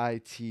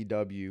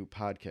FITW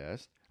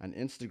Podcast, on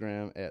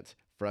Instagram at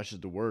Fresh is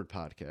the Word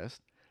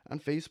Podcast, on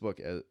Facebook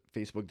at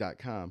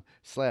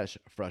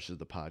facebook.com/Fresh is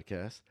the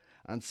Podcast,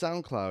 on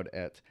SoundCloud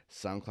at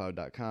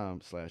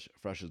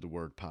soundcloud.com/Fresh is the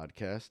Word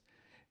Podcast.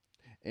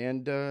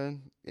 And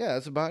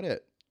that's about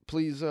it.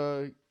 Please,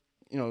 go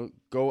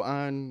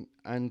on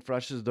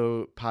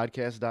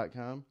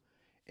freshasthepodcast.com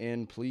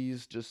and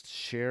please just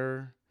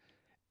share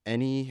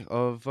any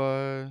of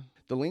the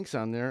links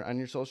on there on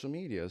your social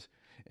medias.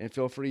 And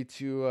feel free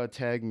to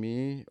tag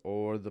me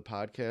or the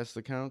podcast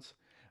accounts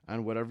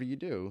on whatever you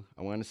do.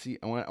 I want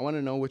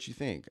to know what you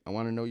think. I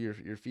want to know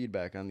your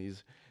feedback on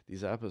these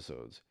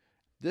episodes.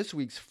 This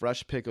week's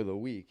Fresh Pick of the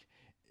Week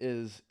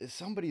is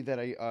somebody that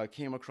I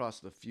came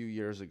across a few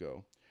years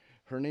ago.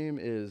 Her name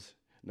is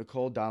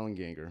Nicole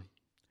Dollenganger.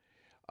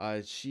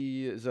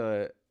 She is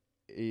a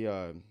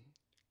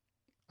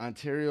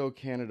Ontario,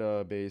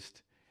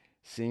 Canada-based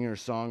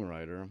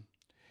singer-songwriter.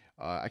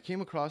 I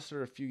came across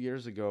her a few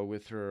years ago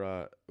with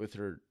her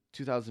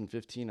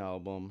 2015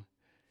 album,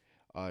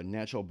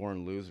 Natural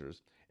Born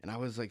Losers, and I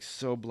was like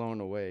so blown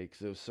away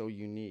because it was so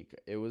unique.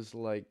 It was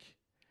like,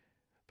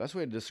 best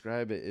way to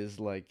describe it is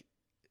like,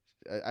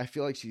 I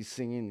feel like she's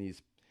singing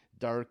these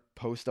dark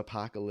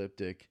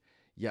post-apocalyptic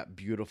yet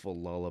beautiful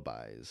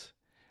lullabies.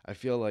 I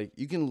feel like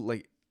you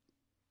can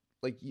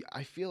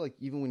I feel like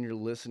even when you're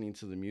listening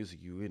to the music,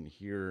 you can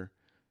hear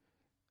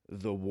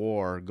the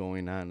war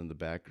going on in the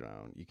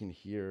background. You can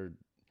hear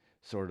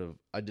sort of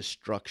a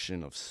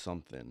destruction of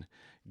something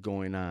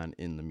going on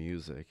in the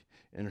music,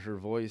 and her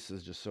voice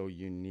is just so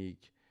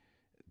unique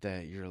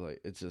that you're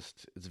like,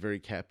 it's very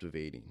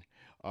captivating.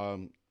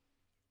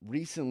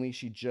 Recently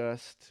she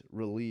just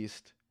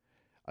released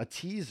a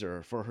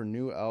teaser for her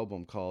new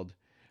album called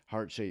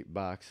Heart Shaped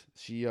Box.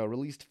 She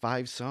released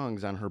 5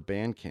 songs on her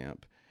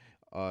Bandcamp.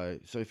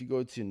 So if you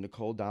go to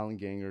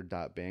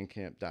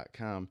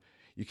NicoleDollenganger.bandcamp.com,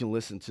 you can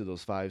listen to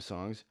those 5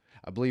 songs.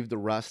 I believe the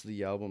rest of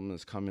the album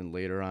is coming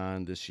later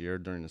on this year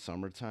during the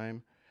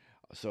summertime.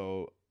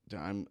 So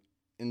and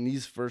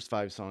these first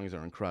 5 songs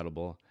are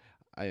incredible.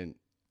 I'm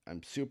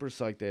super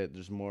psyched that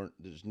there's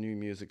new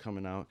music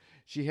coming out.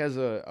 She has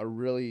a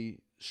really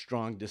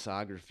strong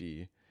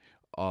discography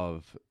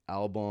of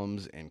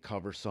albums and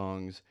cover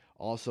songs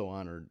also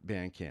on her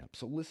Bandcamp.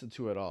 So listen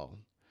to it all.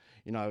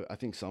 I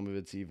think some of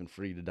it's even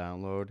free to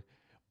download,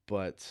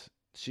 but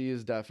she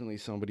is definitely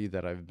somebody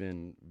that I've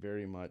been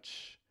very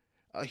much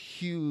a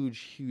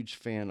huge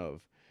fan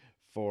of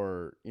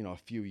for, a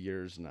few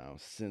years now,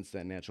 since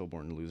that Natural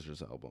Born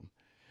Losers album.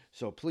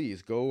 So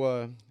please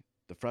go,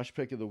 the fresh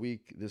pick of the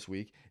week this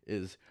week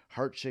is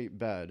Heart Shaped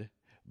Bed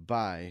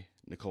by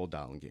Nicole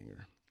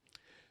Dollenganger.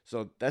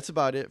 So that's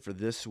about it for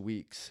this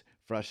week's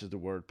Fresh is the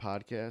Word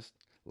podcast.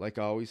 Like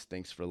always,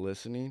 thanks for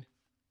listening.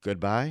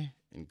 Goodbye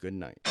and good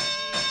night.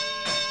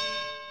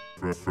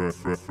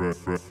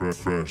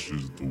 Fresh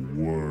is the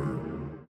word.